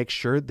time to make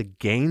sure the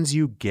gains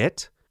you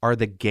get are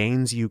the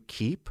gains you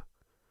keep?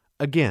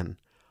 Again,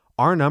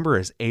 our number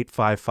is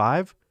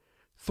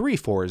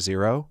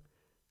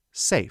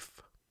 855-340-SAFE.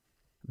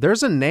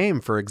 There's a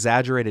name for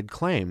exaggerated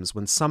claims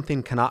when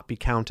something cannot be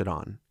counted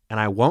on,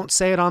 and I won't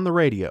say it on the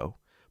radio,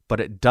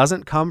 but it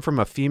doesn't come from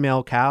a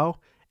female cow,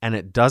 and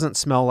it doesn't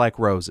smell like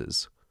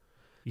roses.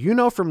 You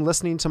know from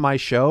listening to my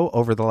show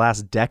over the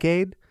last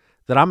decade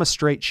that I'm a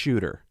straight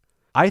shooter.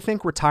 I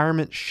think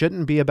retirement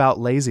shouldn't be about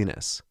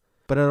laziness,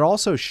 but it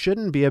also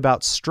shouldn't be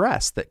about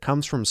stress that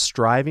comes from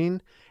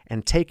striving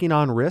and taking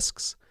on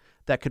risks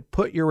that could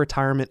put your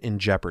retirement in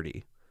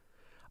jeopardy.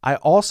 I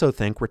also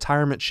think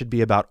retirement should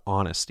be about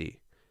honesty.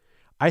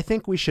 I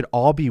think we should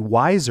all be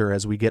wiser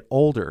as we get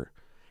older,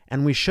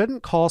 and we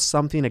shouldn't call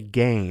something a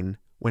gain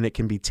when it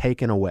can be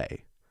taken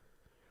away.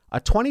 A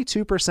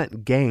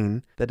 22%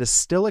 gain that is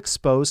still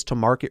exposed to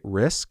market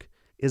risk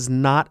is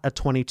not a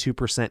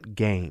 22%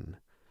 gain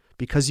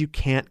because you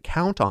can't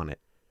count on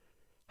it.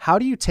 How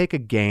do you take a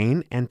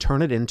gain and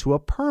turn it into a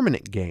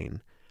permanent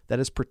gain that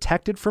is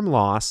protected from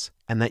loss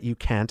and that you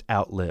can't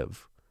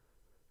outlive?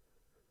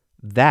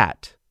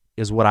 That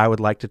is what I would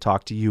like to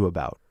talk to you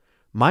about.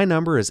 My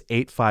number is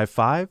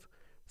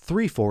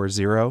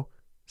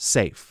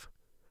 855-340-SAFE.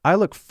 I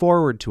look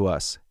forward to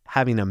us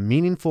having a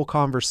meaningful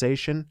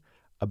conversation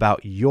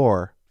about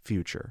your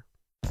future.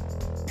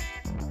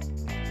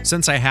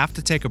 Since I have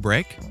to take a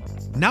break,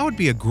 now would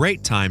be a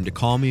great time to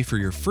call me for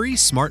your free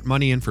Smart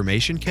Money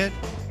Information Kit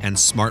and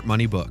Smart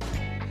Money book.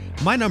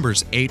 My number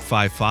is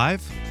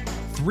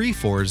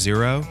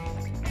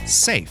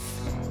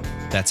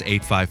 855-340-SAFE. That's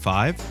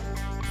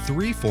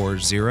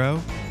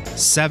 855-340-7233.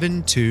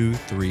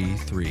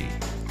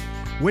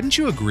 Wouldn't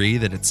you agree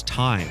that it's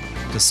time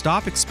to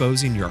stop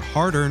exposing your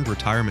hard-earned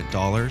retirement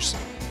dollars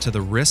to the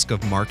risk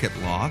of market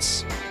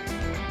loss?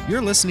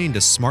 You're listening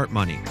to Smart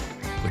Money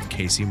with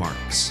Casey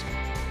Marks.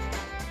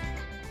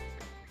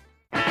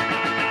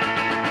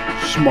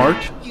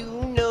 Smart. You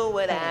know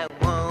what I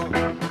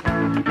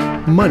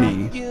want.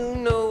 Money. You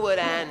know what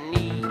I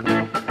need.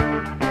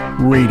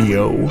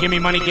 Radio. Give me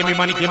money, give me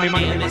money, give me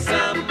money. Give me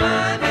some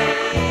money.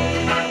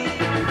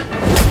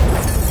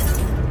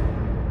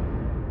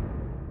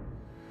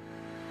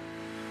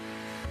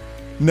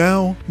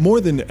 Now,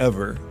 more than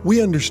ever, we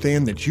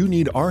understand that you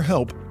need our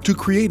help to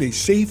create a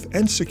safe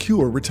and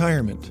secure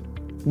retirement.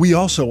 We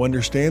also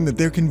understand that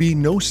there can be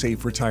no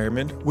safe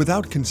retirement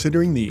without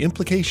considering the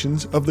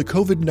implications of the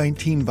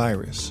COVID-19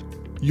 virus.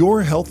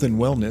 Your health and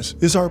wellness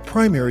is our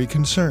primary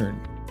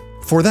concern.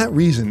 For that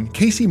reason,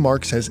 Casey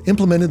Marks has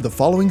implemented the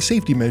following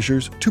safety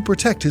measures to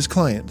protect his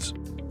clients.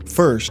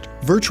 First,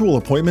 virtual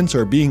appointments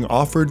are being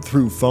offered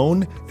through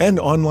phone and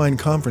online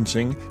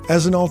conferencing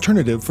as an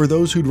alternative for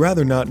those who'd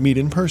rather not meet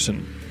in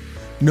person.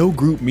 No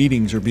group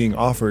meetings are being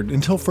offered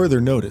until further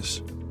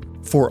notice.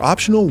 For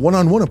optional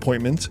one-on-one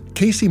appointments,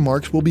 Casey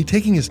Marks will be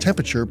taking his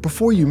temperature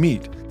before you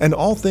meet, and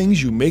all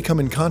things you may come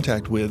in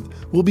contact with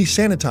will be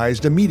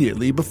sanitized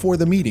immediately before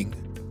the meeting.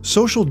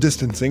 Social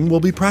distancing will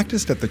be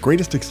practiced at the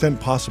greatest extent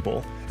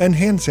possible, and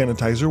hand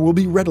sanitizer will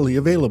be readily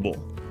available.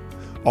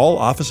 All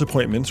office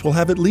appointments will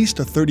have at least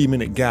a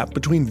 30-minute gap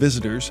between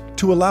visitors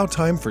to allow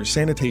time for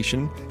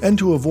sanitation and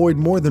to avoid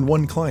more than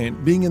one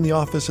client being in the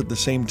office at the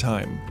same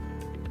time.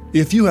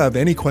 If you have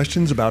any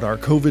questions about our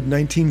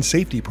COVID-19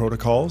 safety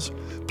protocols,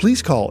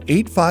 please call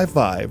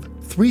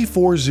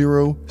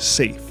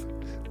 855-340-SAFE.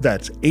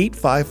 That's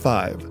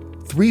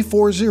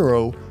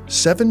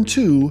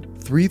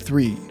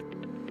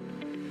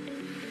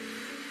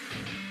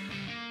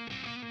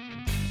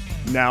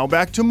 855-340-7233. Now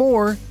back to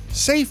more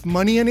Safe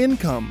Money and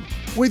Income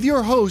with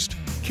your host,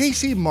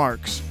 Casey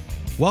Marks.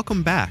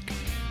 Welcome back.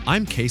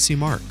 I'm Casey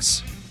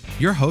Marks,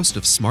 your host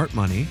of Smart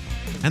Money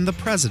and the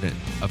president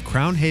of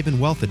Crown Haven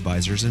Wealth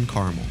Advisors in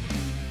Carmel,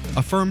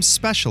 a firm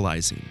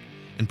specializing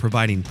in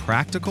providing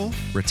practical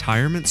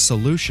retirement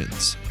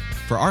solutions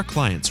for our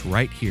clients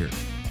right here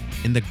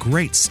in the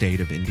great state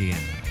of Indiana.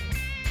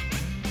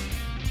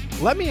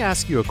 Let me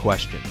ask you a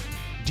question.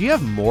 Do you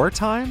have more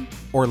time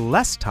or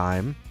less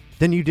time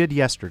than you did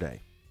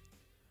yesterday?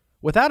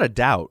 Without a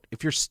doubt,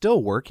 if you're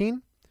still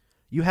working,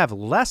 you have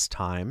less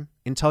time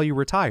until you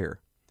retire.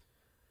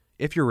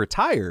 If you're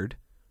retired,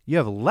 you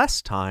have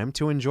less time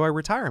to enjoy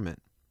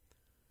retirement.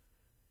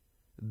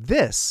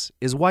 This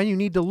is why you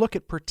need to look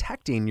at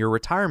protecting your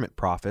retirement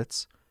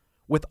profits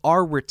with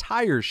our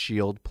Retire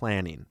Shield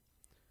planning.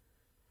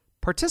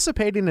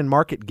 Participating in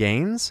market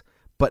gains,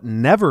 but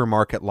never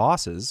market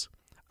losses,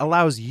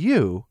 allows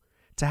you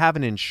to have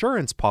an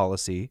insurance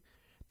policy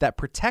that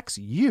protects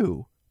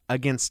you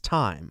against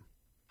time.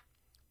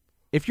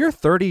 If you're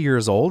 30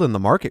 years old and the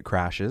market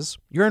crashes,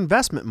 your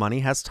investment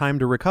money has time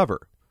to recover.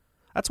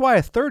 That's why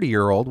a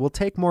 30-year-old will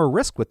take more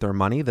risk with their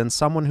money than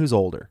someone who's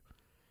older.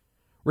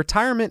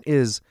 Retirement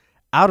is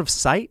out of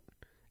sight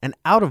and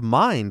out of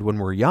mind when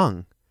we're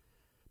young.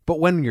 But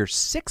when you're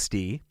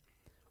 60,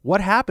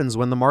 what happens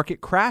when the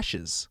market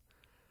crashes?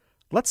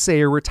 Let's say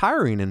you're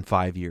retiring in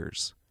 5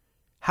 years.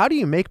 How do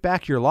you make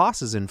back your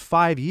losses in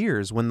 5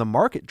 years when the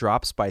market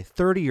drops by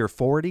 30 or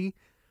 40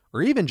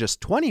 or even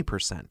just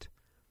 20%?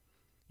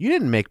 You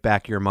didn't make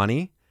back your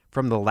money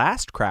from the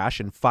last crash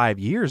in 5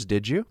 years,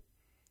 did you?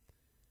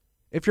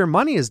 If your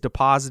money is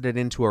deposited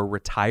into a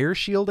Retire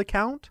Shield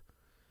account,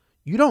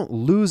 you don't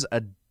lose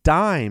a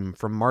dime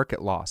from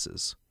market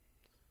losses.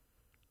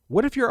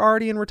 What if you're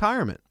already in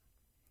retirement?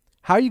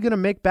 How are you going to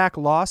make back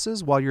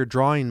losses while you're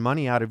drawing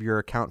money out of your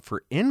account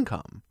for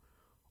income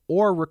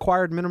or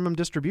required minimum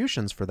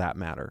distributions for that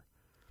matter?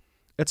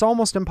 It's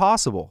almost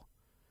impossible.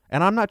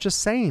 And I'm not just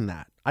saying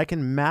that. I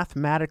can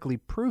mathematically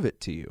prove it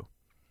to you.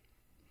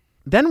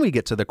 Then we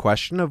get to the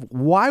question of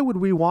why would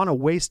we want to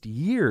waste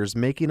years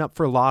making up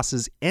for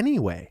losses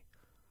anyway?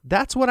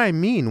 That's what I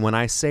mean when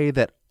I say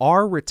that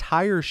our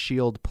Retire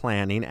Shield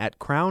planning at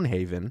Crown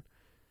Haven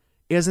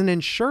is an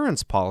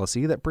insurance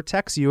policy that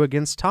protects you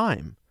against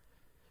time.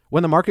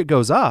 When the market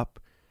goes up,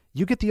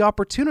 you get the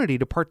opportunity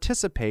to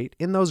participate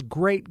in those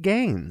great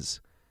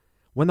gains.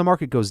 When the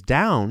market goes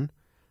down,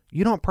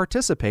 you don't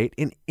participate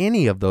in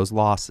any of those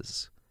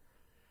losses.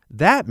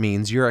 That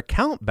means your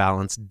account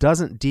balance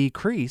doesn't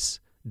decrease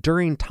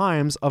during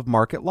times of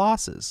market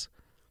losses.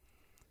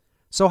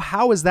 So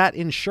how is that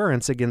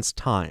insurance against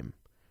time?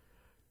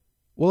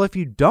 Well, if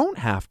you don't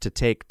have to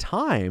take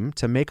time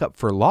to make up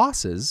for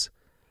losses,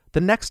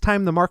 the next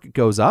time the market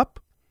goes up,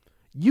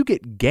 you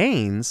get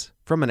gains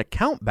from an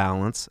account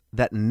balance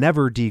that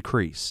never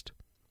decreased.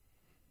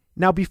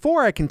 Now,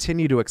 before I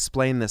continue to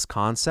explain this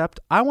concept,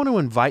 I want to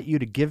invite you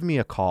to give me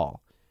a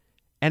call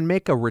and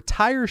make a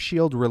Retire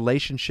Shield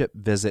relationship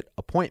visit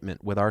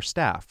appointment with our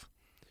staff.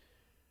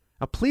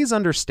 Now, please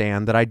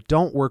understand that I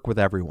don't work with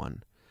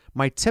everyone.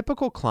 My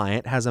typical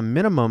client has a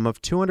minimum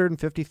of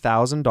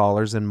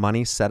 $250,000 in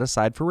money set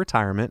aside for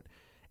retirement,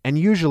 and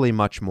usually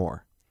much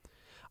more.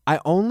 I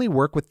only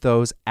work with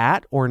those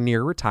at or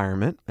near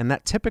retirement, and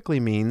that typically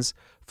means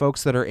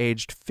folks that are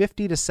aged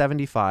 50 to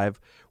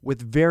 75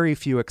 with very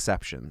few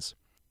exceptions.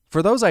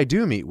 For those I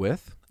do meet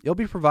with, you'll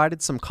be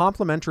provided some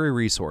complimentary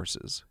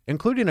resources,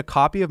 including a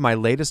copy of my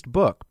latest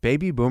book,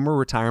 Baby Boomer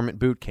Retirement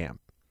Boot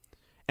Camp,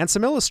 and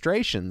some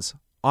illustrations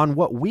on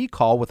what we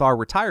call with our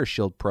Retire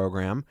Shield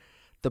program,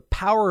 the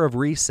power of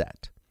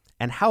reset,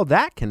 and how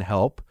that can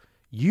help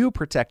you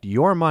protect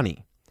your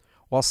money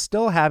while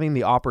still having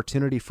the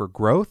opportunity for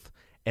growth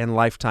and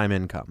lifetime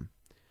income.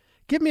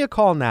 Give me a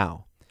call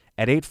now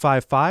at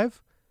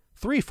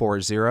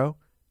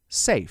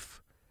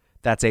 855-340-SAFE.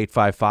 That's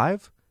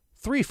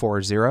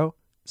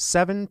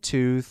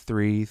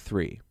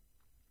 855-340-7233.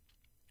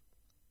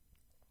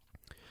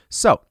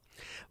 So,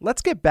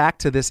 let's get back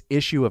to this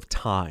issue of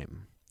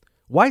time.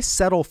 Why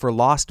settle for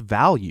lost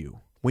value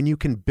when you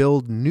can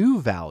build new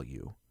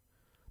value?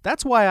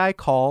 That's why I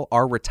call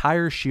our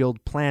Retire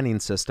Shield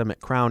planning system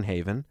at Crown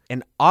Haven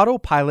an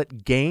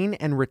autopilot gain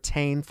and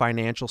retain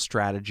financial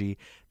strategy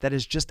that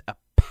is just a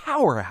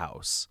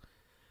powerhouse.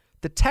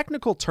 The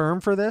technical term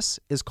for this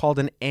is called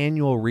an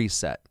annual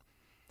reset.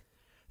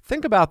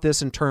 Think about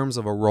this in terms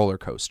of a roller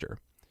coaster.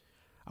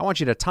 I want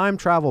you to time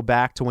travel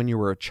back to when you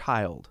were a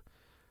child,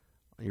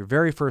 your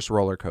very first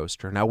roller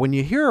coaster. Now, when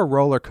you hear a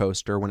roller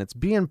coaster, when it's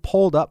being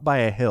pulled up by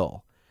a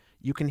hill,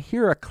 you can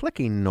hear a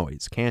clicking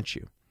noise, can't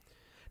you?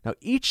 Now,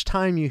 each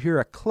time you hear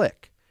a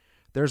click,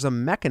 there's a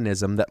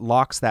mechanism that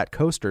locks that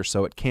coaster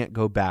so it can't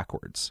go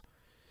backwards.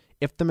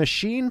 If the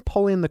machine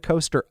pulling the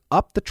coaster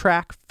up the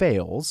track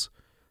fails,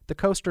 the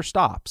coaster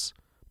stops,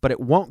 but it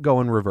won't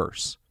go in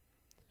reverse.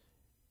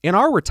 In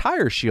our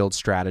Retire Shield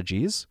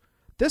strategies,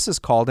 this is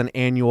called an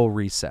annual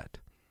reset.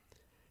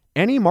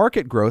 Any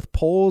market growth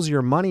pulls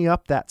your money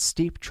up that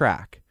steep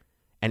track,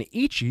 and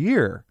each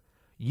year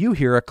you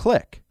hear a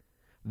click.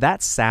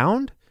 That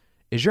sound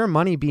is your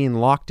money being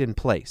locked in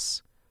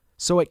place,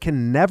 so it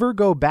can never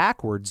go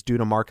backwards due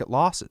to market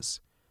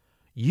losses.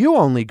 You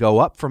only go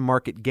up from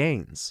market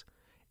gains,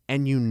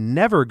 and you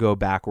never go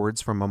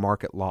backwards from a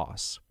market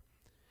loss.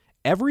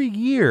 Every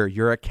year,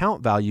 your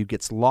account value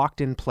gets locked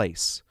in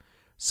place,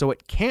 so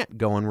it can't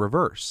go in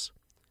reverse.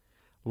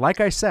 Like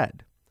I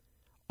said,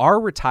 our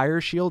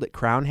Retire Shield at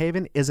Crown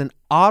Haven is an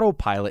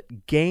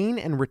autopilot gain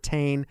and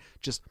retain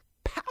just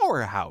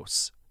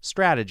powerhouse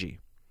strategy.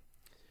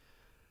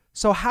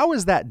 So how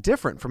is that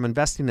different from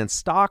investing in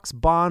stocks,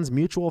 bonds,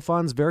 mutual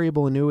funds,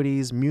 variable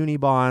annuities, muni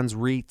bonds,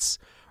 REITs,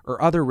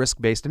 or other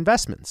risk-based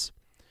investments?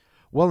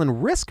 Well,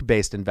 in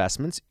risk-based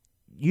investments,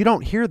 you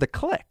don't hear the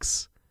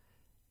clicks.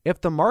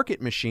 If the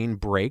market machine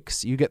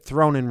breaks, you get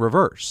thrown in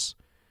reverse.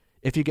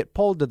 If you get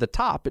pulled to the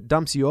top, it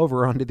dumps you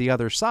over onto the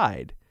other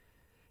side.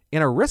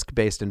 In a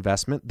risk-based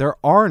investment, there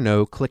are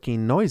no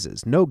clicking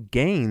noises. No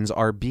gains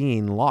are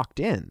being locked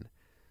in.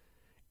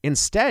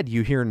 Instead,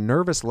 you hear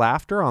nervous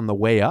laughter on the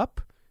way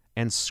up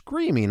and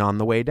screaming on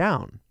the way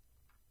down.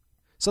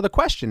 So the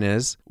question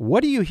is,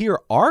 what do you hear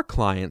our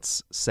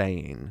clients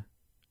saying?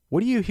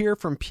 What do you hear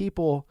from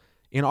people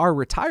in our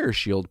Retire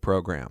Shield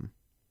program?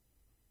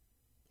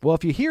 Well,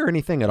 if you hear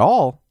anything at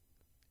all,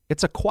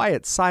 it's a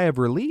quiet sigh of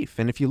relief.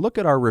 And if you look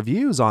at our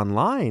reviews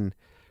online,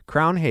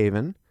 Crown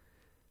Haven,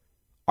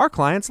 our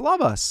clients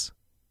love us.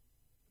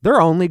 They're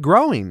only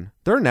growing.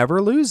 They're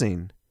never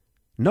losing.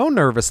 No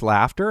nervous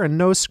laughter and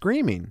no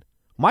screaming.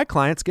 My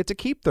clients get to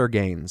keep their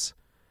gains.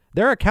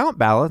 Their account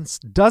balance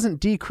doesn't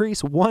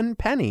decrease 1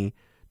 penny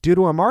due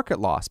to a market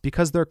loss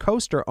because their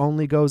coaster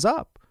only goes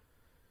up.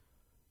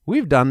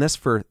 We've done this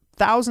for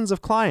thousands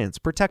of clients,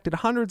 protected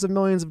hundreds of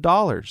millions of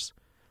dollars.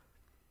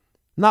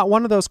 Not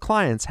one of those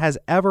clients has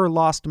ever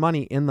lost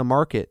money in the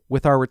market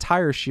with our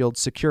Retire Shield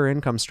secure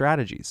income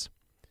strategies.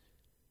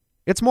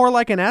 It's more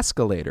like an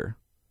escalator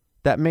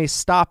that may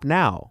stop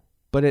now,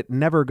 but it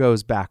never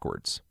goes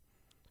backwards.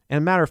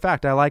 And matter of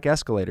fact, I like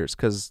escalators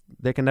because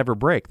they can never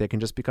break. They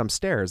can just become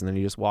stairs and then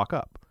you just walk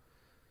up.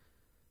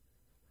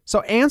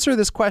 So answer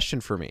this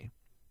question for me.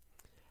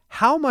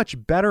 How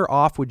much better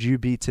off would you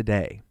be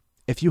today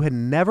if you had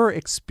never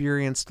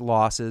experienced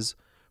losses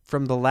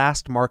from the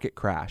last market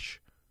crash,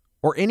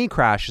 or any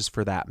crashes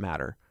for that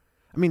matter?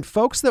 I mean,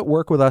 folks that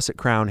work with us at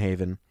Crown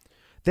Haven,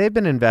 they've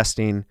been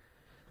investing,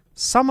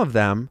 some of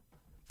them,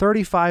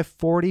 35,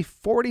 40,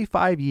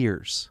 45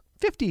 years,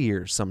 50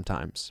 years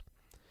sometimes.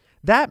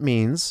 That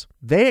means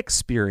they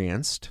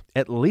experienced,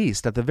 at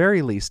the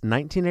very least,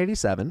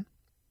 1987,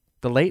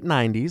 the late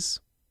 90s,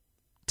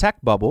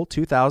 tech bubble,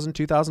 2000,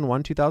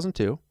 2001,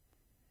 2002,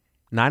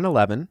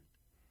 9/11,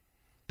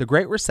 the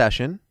Great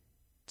Recession,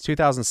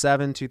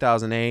 2007,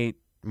 2008,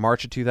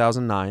 March of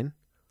 2009,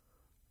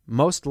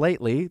 most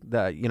lately,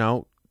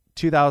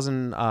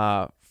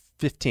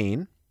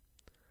 2015,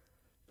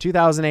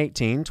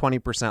 2018,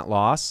 20%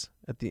 loss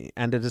at the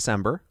end of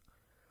December.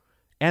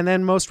 And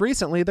then most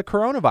recently, the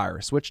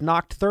coronavirus, which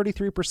knocked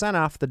 33%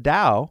 off the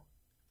Dow.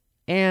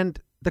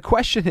 And the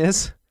question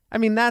is,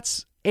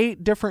 that's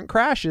 8 different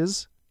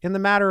crashes in the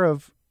matter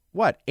of,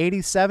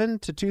 87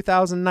 to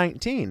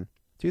 2019,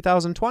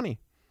 2020.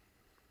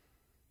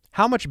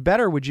 How much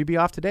better would you be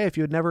off today if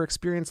you had never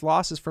experienced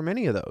losses from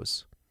any of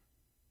those?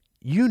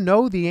 You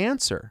know the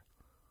answer.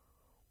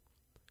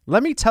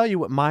 Let me tell you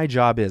what my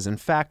job is. In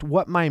fact,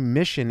 what my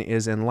mission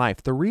is in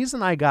life. The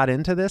reason I got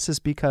into this is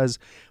because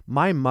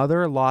my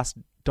mother lost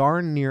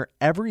darn near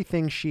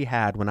everything she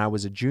had when I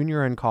was a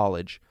junior in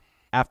college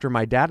after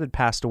my dad had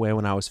passed away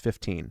when I was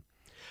 15.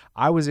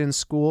 I was in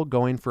school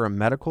going for a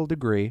medical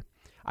degree.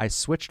 I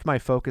switched my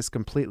focus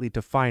completely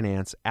to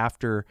finance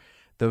after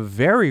the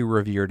very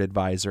revered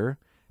advisor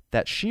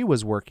that she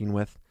was working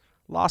with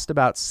lost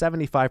about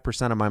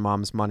 75% of my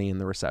mom's money in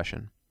the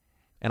recession.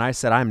 And I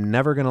said, I'm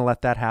never going to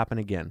let that happen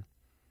again.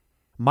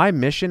 My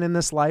mission in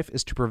this life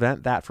is to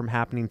prevent that from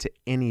happening to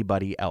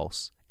anybody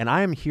else. And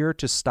I am here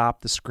to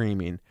stop the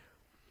screaming.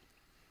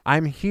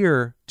 I'm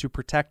here to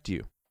protect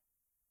you.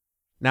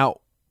 Now,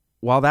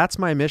 while that's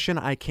my mission,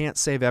 I can't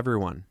save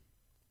everyone.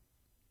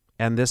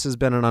 And this has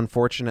been an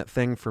unfortunate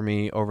thing for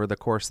me over the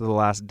course of the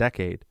last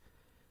decade.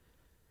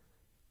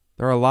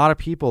 There are a lot of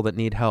people that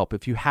need help.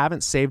 If you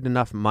haven't saved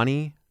enough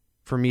money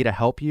for me to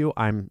help you,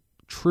 I'm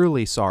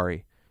truly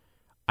sorry.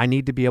 I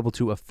need to be able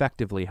to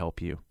effectively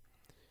help you.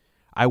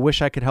 I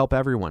wish I could help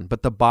everyone,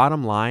 but the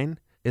bottom line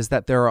is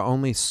that there are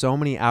only so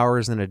many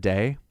hours in a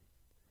day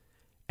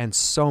and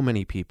so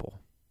many people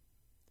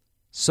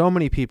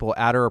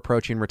at or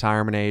approaching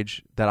retirement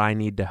age that I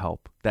need to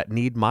help, that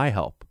need my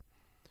help.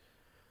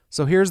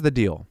 So here's the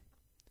deal.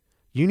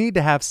 You need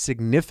to have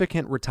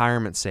significant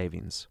retirement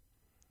savings,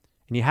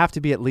 and you have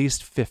to be at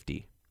least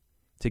 50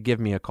 to give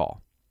me a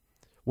call.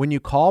 When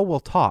you call, we'll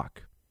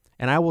talk,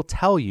 and I will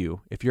tell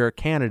you if you're a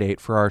candidate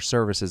for our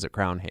services at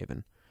Crown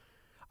Haven.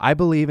 I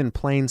believe in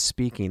plain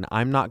speaking.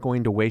 I'm not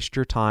going to waste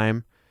your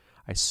time.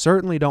 I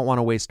certainly don't want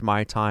to waste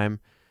my time.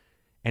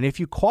 And if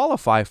you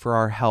qualify for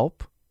our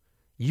help,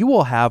 you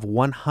will have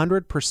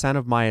 100%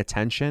 of my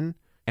attention,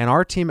 and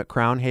our team at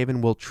Crown Haven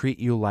will treat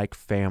you like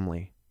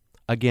family.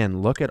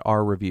 Again, look at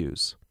our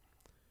reviews.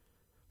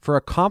 For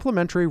a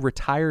complimentary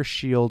Retire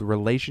Shield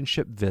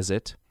relationship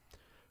visit,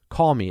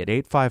 call me at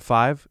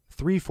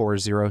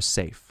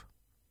 855-340-SAFE.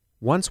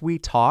 Once we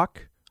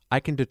talk,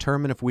 I can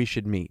determine if we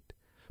should meet.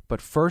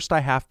 But first, I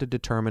have to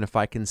determine if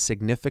I can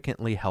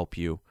significantly help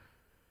you.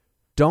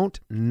 Don't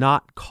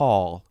not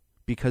call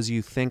because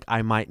you think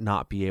I might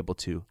not be able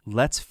to.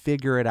 Let's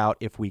figure it out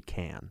if we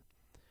can.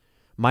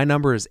 My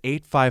number is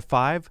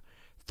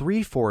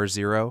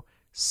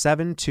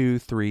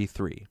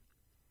 855-340-7233.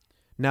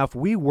 Now, if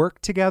we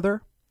work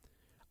together,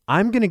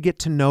 I'm going to get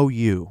to know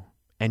you,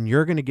 and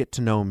you're going to get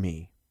to know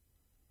me.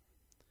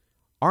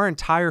 Our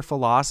entire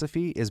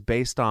philosophy is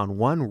based on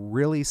one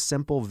really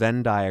simple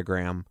Venn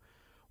diagram.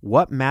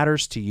 What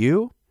matters to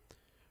you?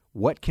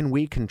 What can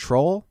we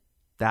control?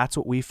 That's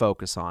what we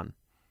focus on.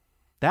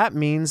 That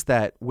means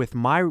that with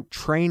my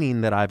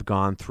training that I've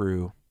gone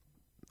through,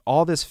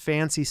 all this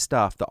fancy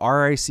stuff, the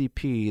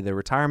RICP, the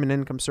Retirement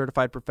Income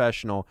Certified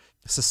Professional,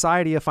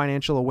 Society of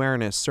Financial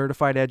Awareness,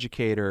 Certified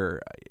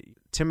Educator,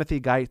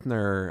 Timothy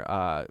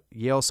Geithner,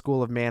 Yale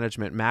School of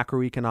Management,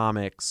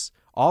 macroeconomics,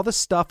 all the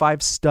stuff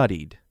I've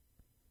studied,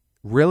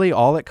 really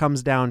all it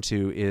comes down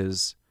to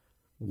is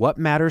what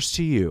matters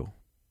to you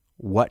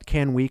What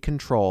can we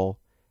control?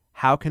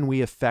 How can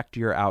we affect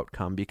your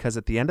outcome? Because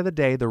at the end of the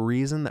day, the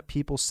reason that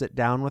people sit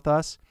down with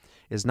us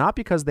is not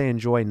because they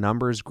enjoy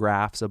numbers,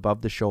 graphs,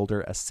 above the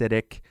shoulder,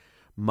 acidic,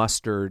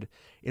 mustard.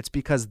 It's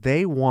because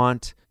they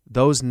want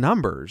those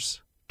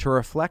numbers to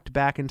reflect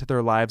back into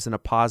their lives in a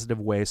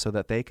positive way so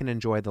that they can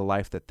enjoy the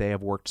life that they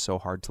have worked so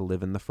hard to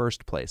live in the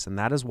first place. And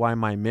that is why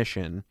my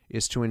mission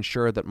is to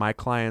ensure that my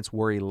clients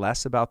worry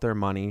less about their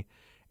money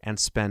and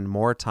spend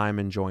more time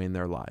enjoying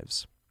their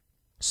lives.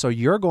 So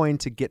you're going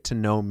to get to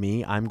know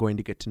me. I'm going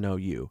to get to know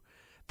you.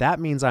 That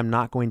means I'm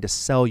not going to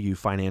sell you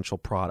financial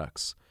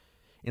products.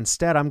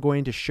 Instead, I'm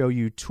going to show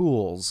you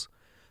tools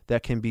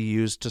that can be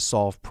used to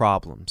solve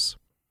problems.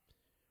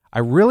 I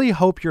really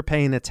hope you're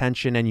paying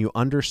attention and you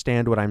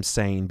understand what I'm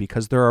saying,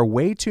 because there are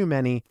way too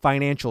many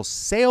financial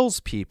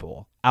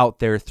salespeople out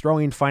there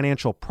throwing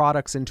financial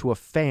products into a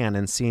fan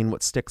and seeing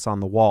what sticks on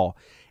the wall.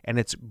 And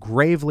it's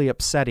gravely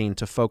upsetting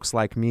to folks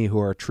like me who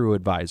are true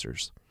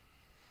advisors.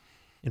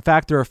 In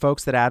fact, there are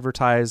folks that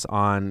advertise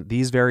on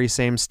these very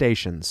same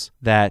stations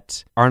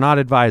that are not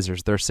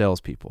advisors, they're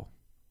salespeople.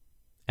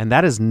 And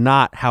that is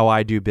not how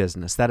I do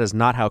business. That is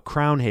not how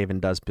Crown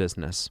Haven does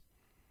business.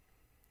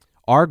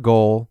 Our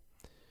goal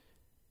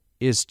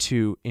is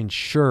to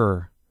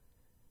ensure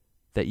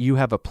that you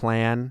have a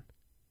plan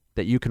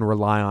that you can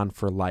rely on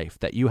for life,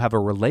 that you have a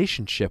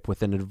relationship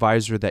with an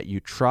advisor that you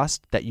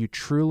trust, that you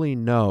truly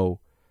know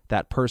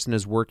that person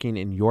is working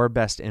in your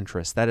best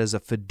interest, that is a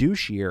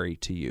fiduciary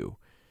to you,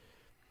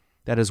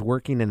 that is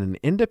working in an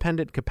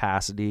independent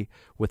capacity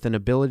with an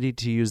ability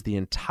to use the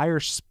entire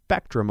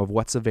spectrum of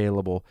what's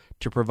available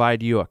to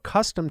provide you a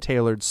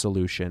custom-tailored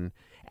solution,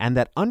 and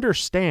that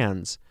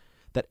understands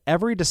that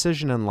every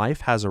decision in life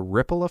has a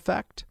ripple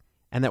effect,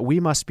 and that we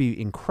must be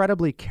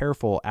incredibly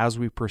careful as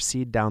we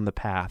proceed down the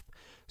path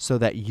so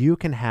that you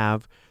can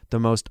have the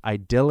most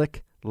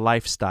idyllic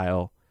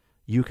lifestyle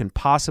you can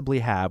possibly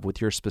have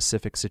with your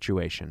specific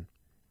situation.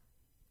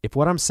 If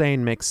what I'm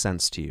saying makes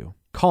sense to you,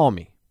 call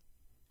me,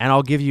 and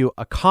I'll give you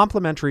a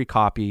complimentary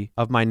copy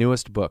of my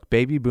newest book,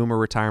 Baby Boomer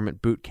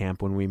Retirement Boot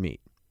Camp, when we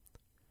meet.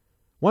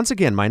 Once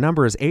again, my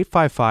number is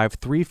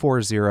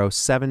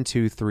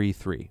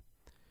 855-340-7233.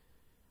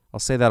 I'll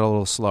say that a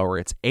little slower.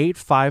 It's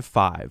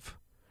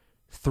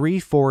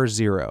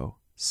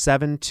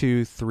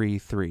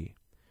 855-340-7233.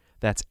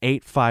 That's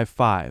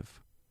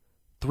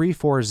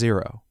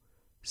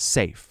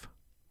 855-340-SAFE.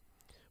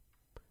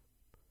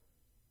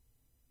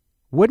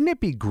 Wouldn't it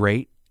be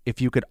great if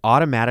you could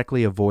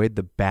automatically avoid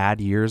the bad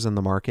years in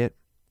the market?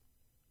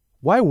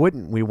 Why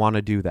wouldn't we want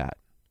to do that?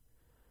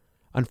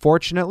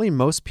 Unfortunately,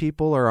 most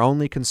people are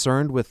only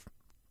concerned with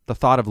the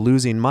thought of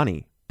losing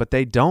money, but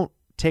they don't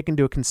take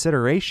into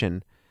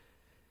consideration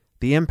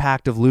the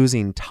impact of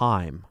losing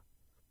time.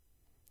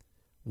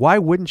 Why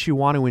wouldn't you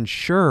want to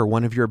insure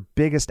one of your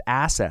biggest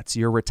assets,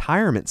 your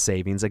retirement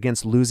savings,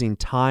 against losing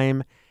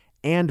time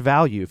and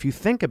value? If you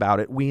think about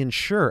it, we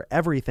insure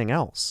everything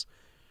else.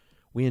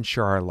 We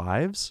insure our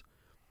lives.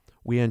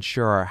 We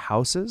insure our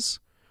houses.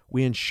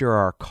 We insure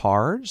our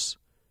cars.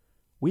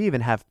 We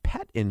even have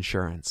pet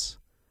insurance.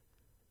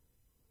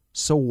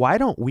 So why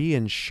don't we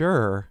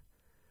insure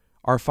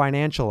our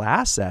financial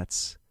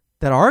assets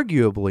that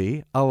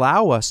arguably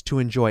allow us to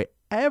enjoy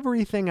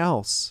everything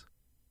else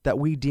that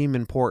we deem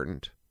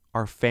important?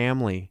 Our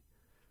family,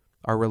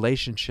 our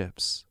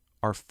relationships,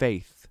 our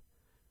faith.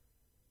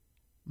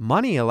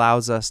 Money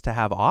allows us to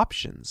have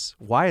options.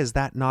 Why is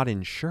that not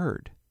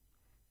insured?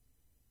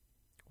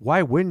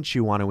 Why wouldn't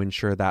you want to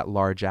insure that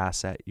large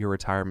asset, your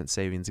retirement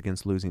savings,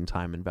 against losing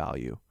time and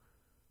value?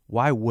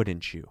 Why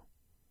wouldn't you?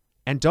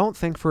 And don't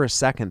think for a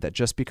second that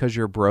just because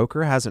your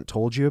broker hasn't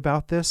told you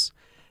about this,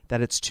 that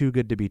it's too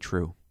good to be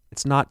true.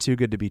 It's not too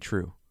good to be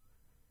true.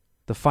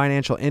 The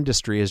financial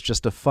industry is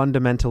just a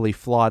fundamentally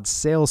flawed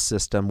sales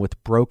system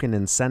with broken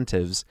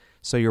incentives,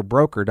 so your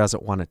broker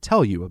doesn't want to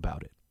tell you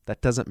about it.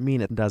 That doesn't mean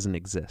it doesn't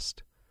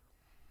exist.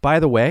 By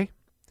the way,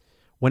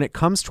 when it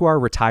comes to our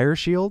Retire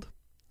Shield,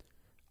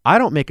 I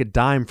don't make a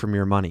dime from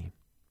your money.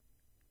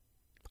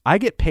 I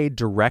get paid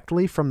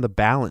directly from the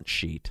balance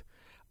sheet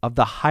of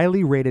the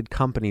highly rated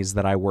companies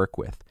that I work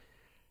with.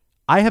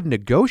 I have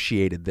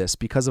negotiated this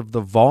because of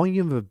the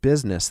volume of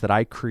business that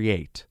I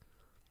create.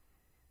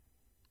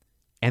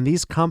 And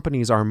these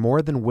companies are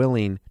more than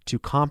willing to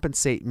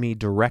compensate me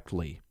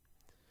directly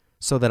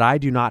so that I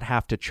do not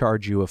have to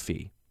charge you a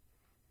fee.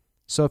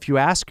 So if you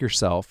ask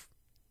yourself,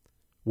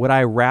 would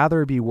I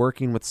rather be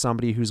working with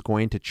somebody who's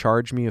going to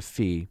charge me a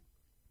fee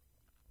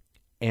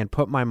and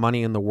put my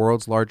money in the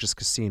world's largest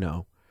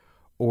casino,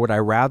 or would I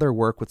rather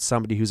work with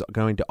somebody who's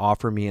going to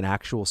offer me an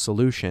actual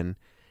solution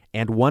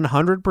and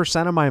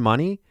 100% of my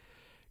money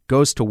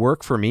goes to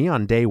work for me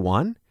on day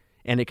one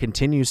and it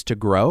continues to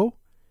grow?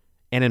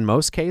 And in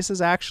most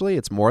cases, actually,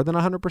 it's more than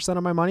 100%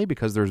 of my money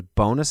because there's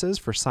bonuses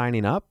for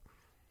signing up.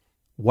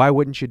 Why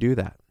wouldn't you do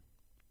that?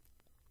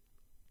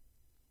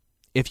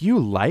 If you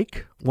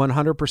like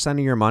 100% of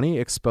your money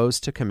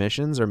exposed to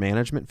commissions or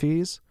management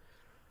fees,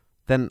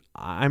 then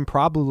I'm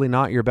probably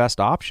not your best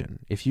option.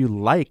 If you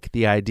like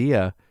the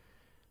idea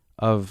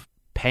of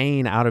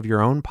paying out of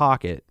your own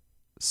pocket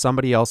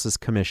somebody else's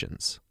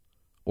commissions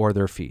or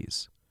their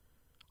fees.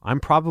 I'm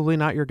probably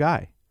not your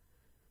guy.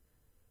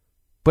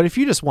 But if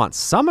you just want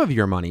some of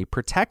your money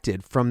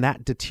protected from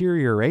that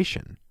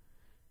deterioration,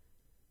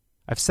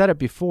 I've said it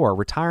before,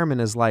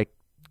 retirement is like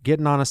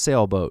getting on a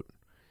sailboat.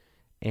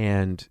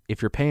 And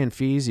if you're paying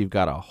fees, you've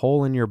got a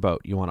hole in your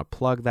boat. You want to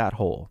plug that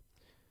hole.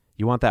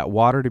 You want that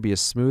water to be as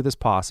smooth as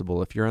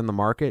possible. If you're in the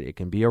market, it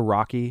can be a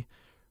rocky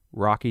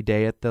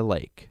day at the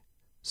lake.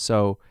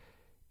 So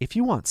if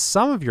you want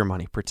some of your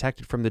money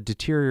protected from the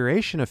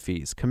deterioration of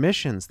fees,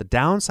 commissions, the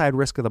downside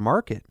risk of the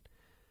market,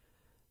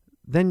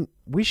 then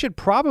we should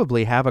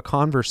probably have a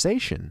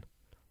conversation.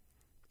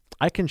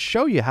 I can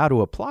show you how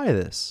to apply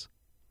this.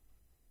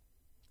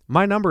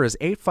 My number is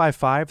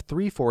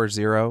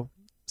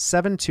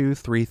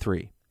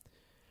 855-340-7233.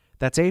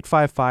 That's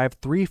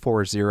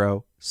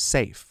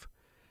 855-340-SAFE.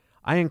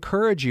 I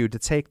encourage you to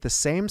take the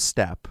same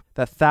step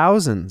that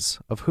thousands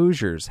of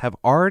Hoosiers have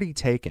already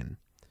taken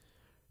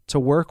to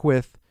work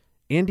with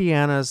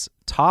Indiana's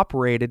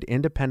top-rated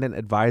independent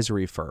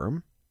advisory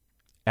firm,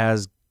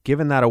 as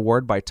given that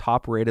award by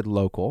Top Rated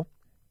Local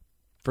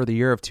for the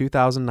year of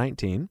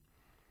 2019.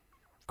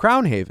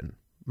 Crown Haven,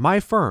 my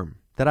firm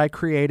that I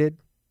created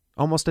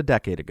almost a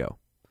decade ago.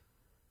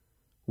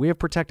 We have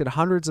protected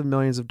hundreds of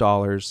millions of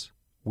dollars.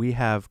 We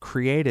have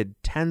created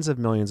tens of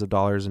millions of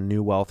dollars in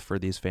new wealth for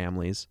these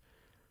families.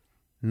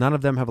 None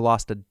of them have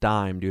lost a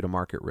dime due to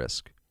market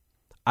risk.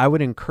 I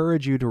would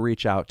encourage you to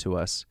reach out to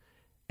us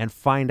and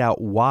find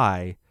out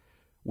why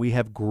we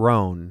have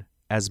grown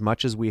as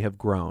much as we have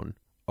grown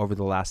over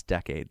the last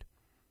decade.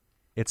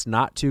 It's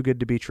not too good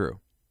to be true.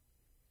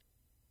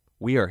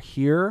 We are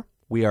here,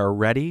 we are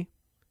ready,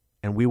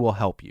 and we will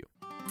help you.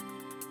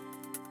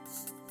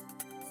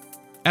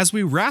 As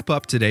we wrap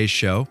up today's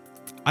show,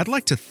 I'd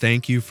like to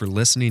thank you for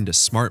listening to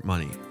Smart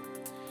Money.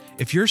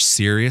 If you're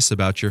serious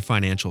about your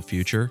financial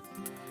future,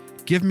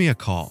 give me a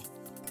call,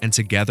 and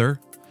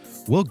together,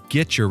 we'll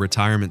get your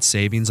retirement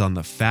savings on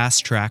the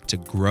fast track to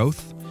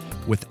growth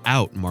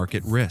without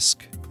market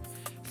risk.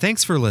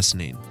 Thanks for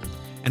listening.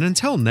 And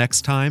until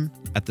next time,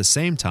 at the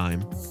same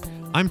time,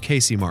 I'm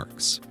Casey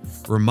Marks,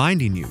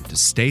 reminding you to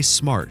stay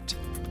smart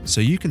so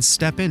you can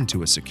step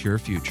into a secure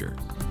future.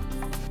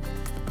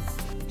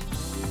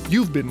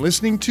 You've been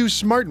listening to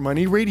Smart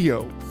Money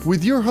Radio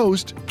with your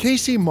host,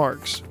 Casey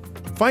Marks.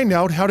 Find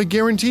out how to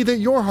guarantee that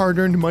your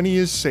hard-earned money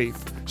is safe,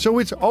 so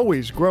it's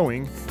always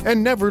growing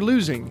and never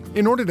losing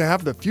in order to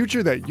have the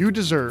future that you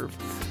deserve.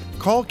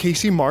 Call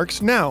Casey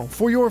Marks now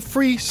for your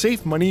free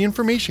Safe Money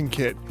Information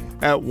Kit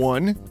at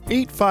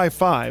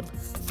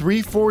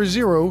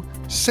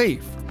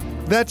 1-855-340-SAFE.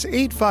 That's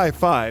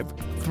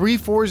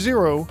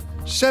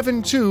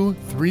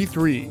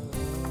 855-340-7233.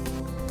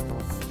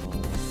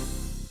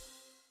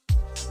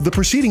 The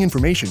preceding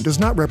information does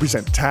not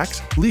represent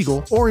tax,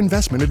 legal, or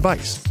investment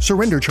advice.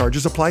 Surrender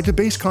charges apply to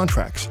base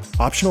contracts.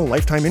 Optional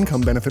lifetime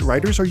income benefit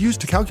riders are used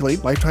to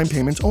calculate lifetime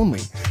payments only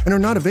and are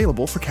not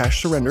available for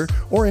cash surrender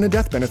or in a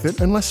death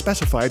benefit unless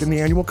specified in the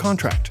annual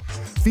contract.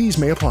 Fees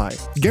may apply.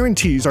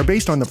 Guarantees are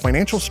based on the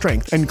financial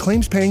strength and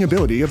claims-paying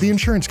ability of the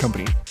insurance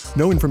company.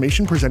 No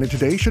information presented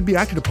today should be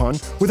acted upon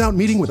without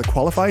meeting with a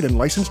qualified and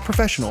licensed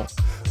professional.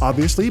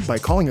 Obviously, by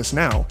calling us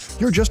now,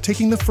 you're just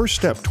taking the first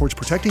step towards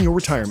protecting your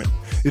retirement.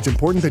 It's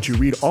important that you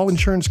read all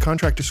insurance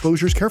contract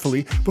disclosures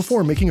carefully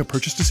before making a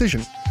purchase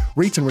decision.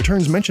 Rates and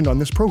returns mentioned on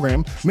this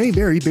program may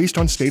vary based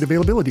on state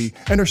availability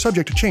and are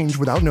subject to change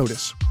without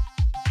notice.